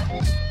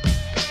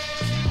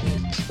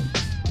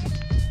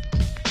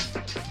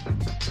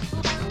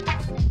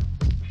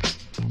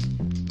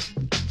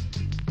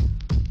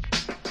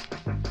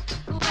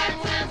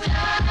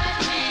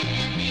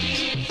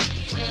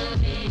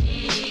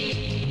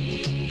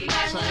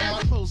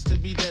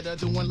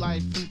 Doing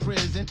life in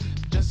prison,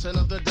 just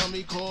another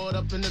dummy caught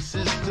up in the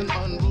system.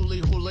 Unruly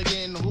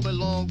hooligan who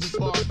belongs in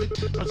Sparford.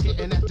 First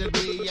getting that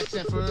degree at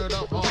Stanford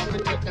or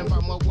Harvard. Talking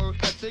about my work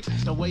ethic,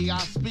 the way I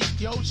speak.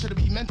 Yo, should I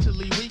be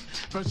mentally weak?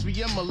 First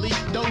we am elite,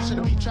 though. Should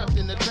I be trapped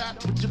in the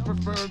trap? Would you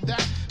prefer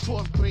that?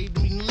 4th grade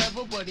mean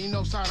level, but he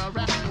knows how to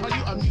rap. Are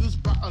you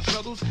amused by our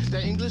struggles? The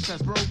English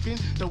that's broken,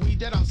 the weed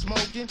that I'm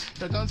smoking,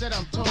 the guns that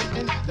I'm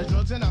toting, the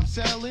drugs that I'm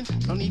selling.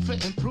 No need for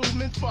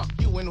improvement. Fuck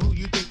you and who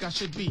you think I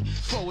should be.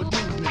 Forward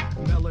movement.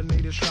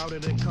 Melanated,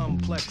 shrouded in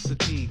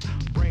complexity.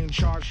 Brain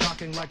charge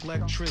shocking like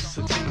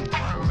electricity.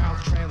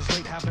 Mouth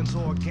translate happens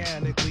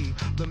organically.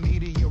 The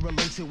media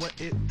relates to what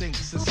it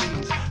thinks it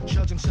sees.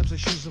 Judging steps and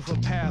choosing for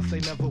path they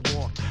never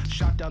walk.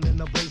 Shot down in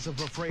the blaze of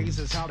a phrase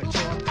is how they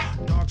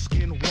talk. Dark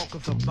skin walk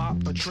with a bop,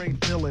 a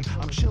trade villain.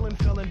 I'm chilling,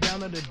 filling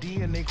down at the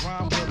DNA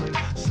crime villain.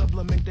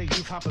 Supplement their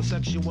youth,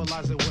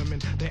 hypersexualizing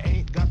women. They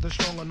ain't got the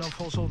strong enough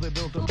hold, so they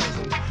built a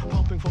prison.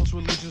 Pumping false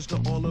religions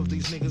to all of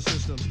these nigga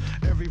systems.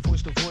 Every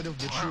voice devoid of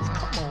the truth.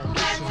 Come on,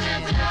 listen.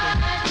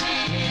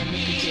 Man, look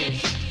at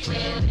this.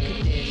 Man, look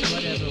at this.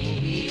 Whatever will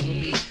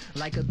be.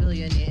 Like a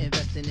billionaire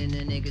investing in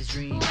a nigga's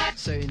dream.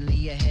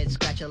 Certainly a head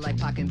scratcher like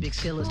Pac and Big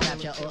Skiller's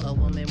capture. Or a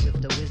woman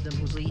with the wisdom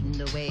who's leading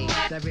the way.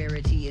 The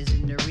rarity is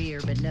in the rear,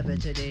 but never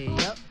today.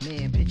 Yup,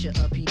 man, picture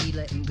a PD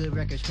letting good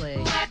records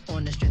play.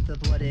 On the strength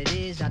of what it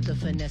is, not the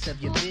finesse of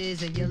your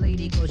biz. And your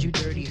lady calls you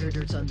dirty, her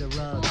dirt's on the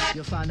rug.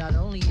 You'll find out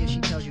only if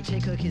she tells you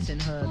take her kiss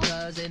and hug.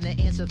 Cause in the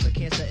answer for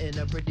cancer in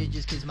a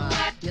prodigious kid's mind.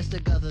 Yes,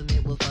 the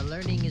government will fund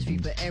learning is free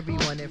for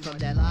everyone. And from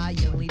that lie,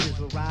 young leaders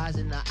will rise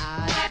in the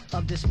eye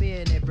of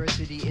despair and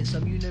adversity. In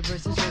some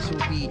universes, this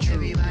will be true.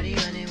 Everybody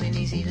running when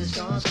they see the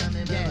storms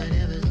coming, but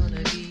whatever's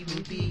gonna be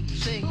will be.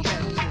 Sing,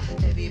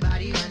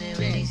 everybody running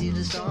when they see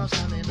the storms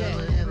coming, but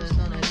whatever's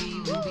gonna be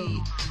will be.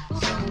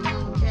 Some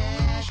will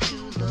dash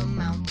to the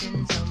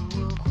mountain, some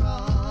will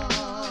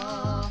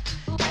crawl,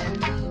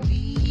 and the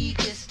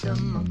weakest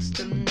amongst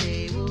them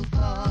they will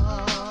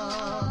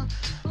fall.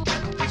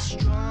 But the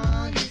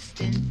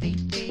strongest in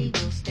faith they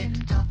will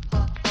stand up.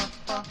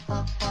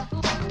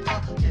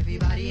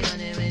 Everybody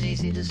running when they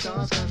see the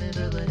storms coming,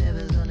 but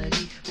whatever's gonna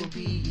be will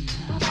be.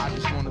 I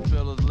just wanna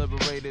feel as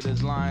liberated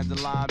as lions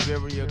in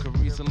Liberia. Cause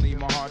recently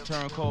my heart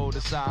turned cold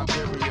to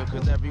Siberia.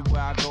 Cause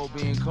everywhere I go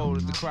being cold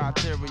is the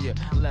criteria.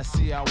 Let's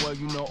see how well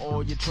you know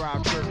all your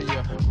tribe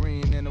trivia.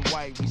 Green and the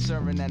white, we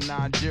serving at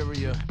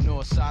Nigeria.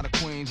 North side of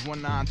Queens,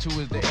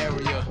 192 is the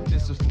area.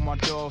 This is for my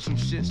dogs, some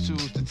shih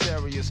tzus, the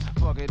terriers.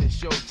 Fuck it, it's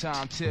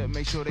showtime, tip,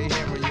 make sure they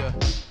hearing ya.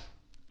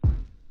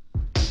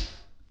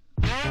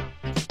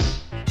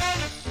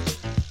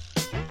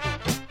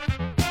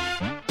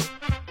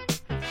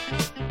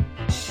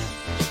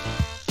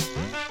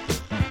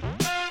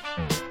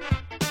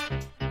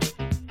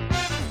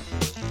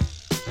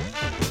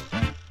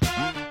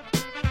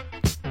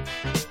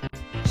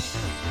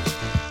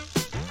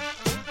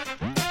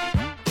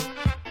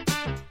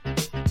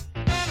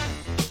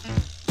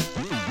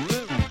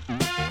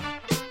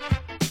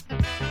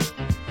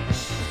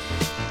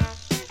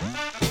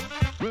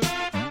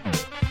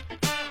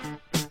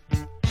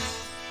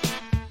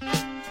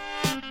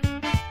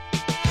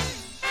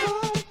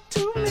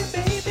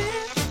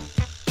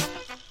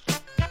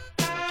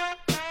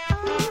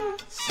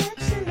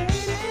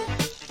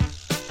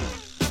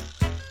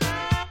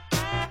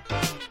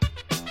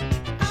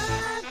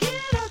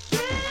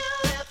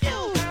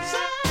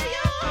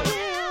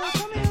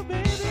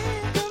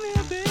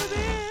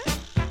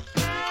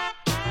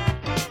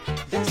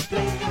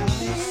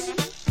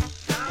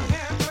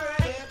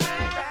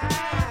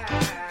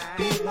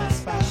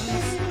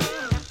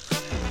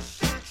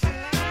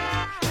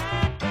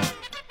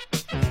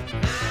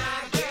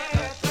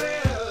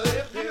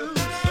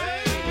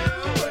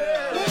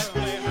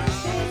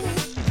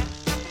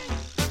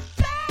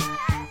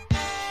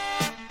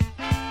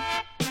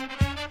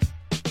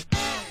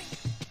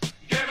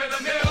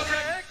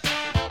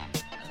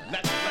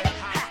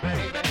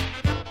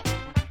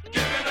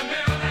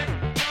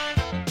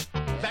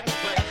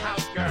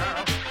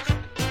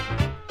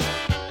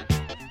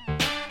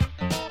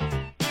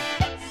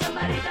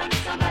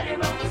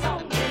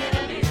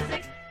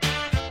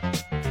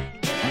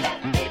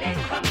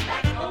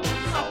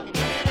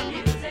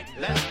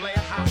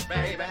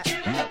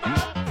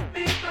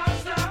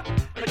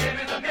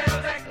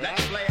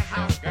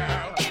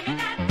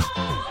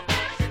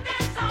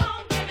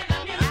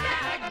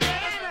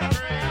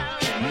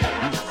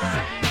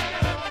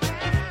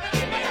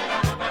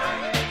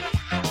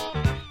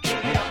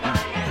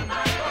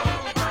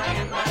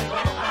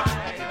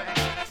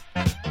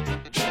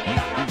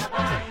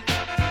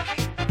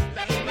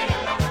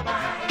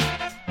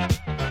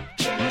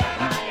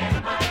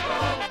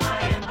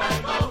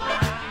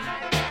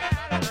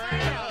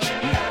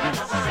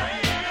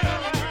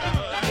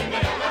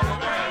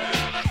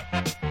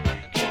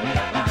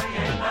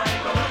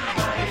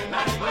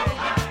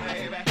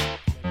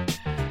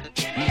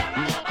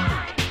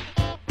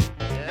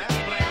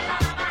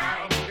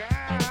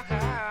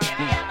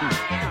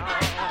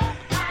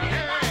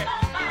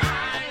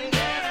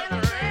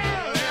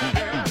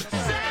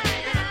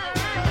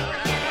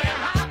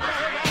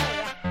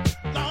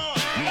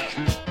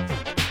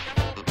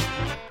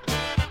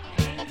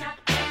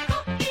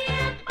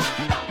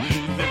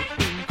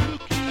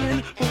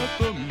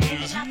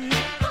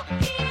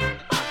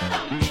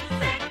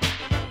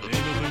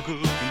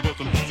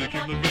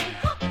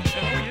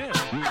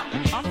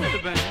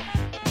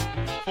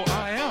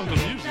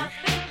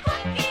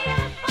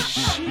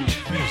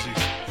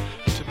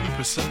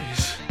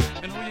 Precise.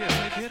 And oh yeah,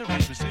 make head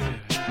arrangements,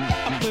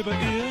 yeah. I play by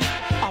ear.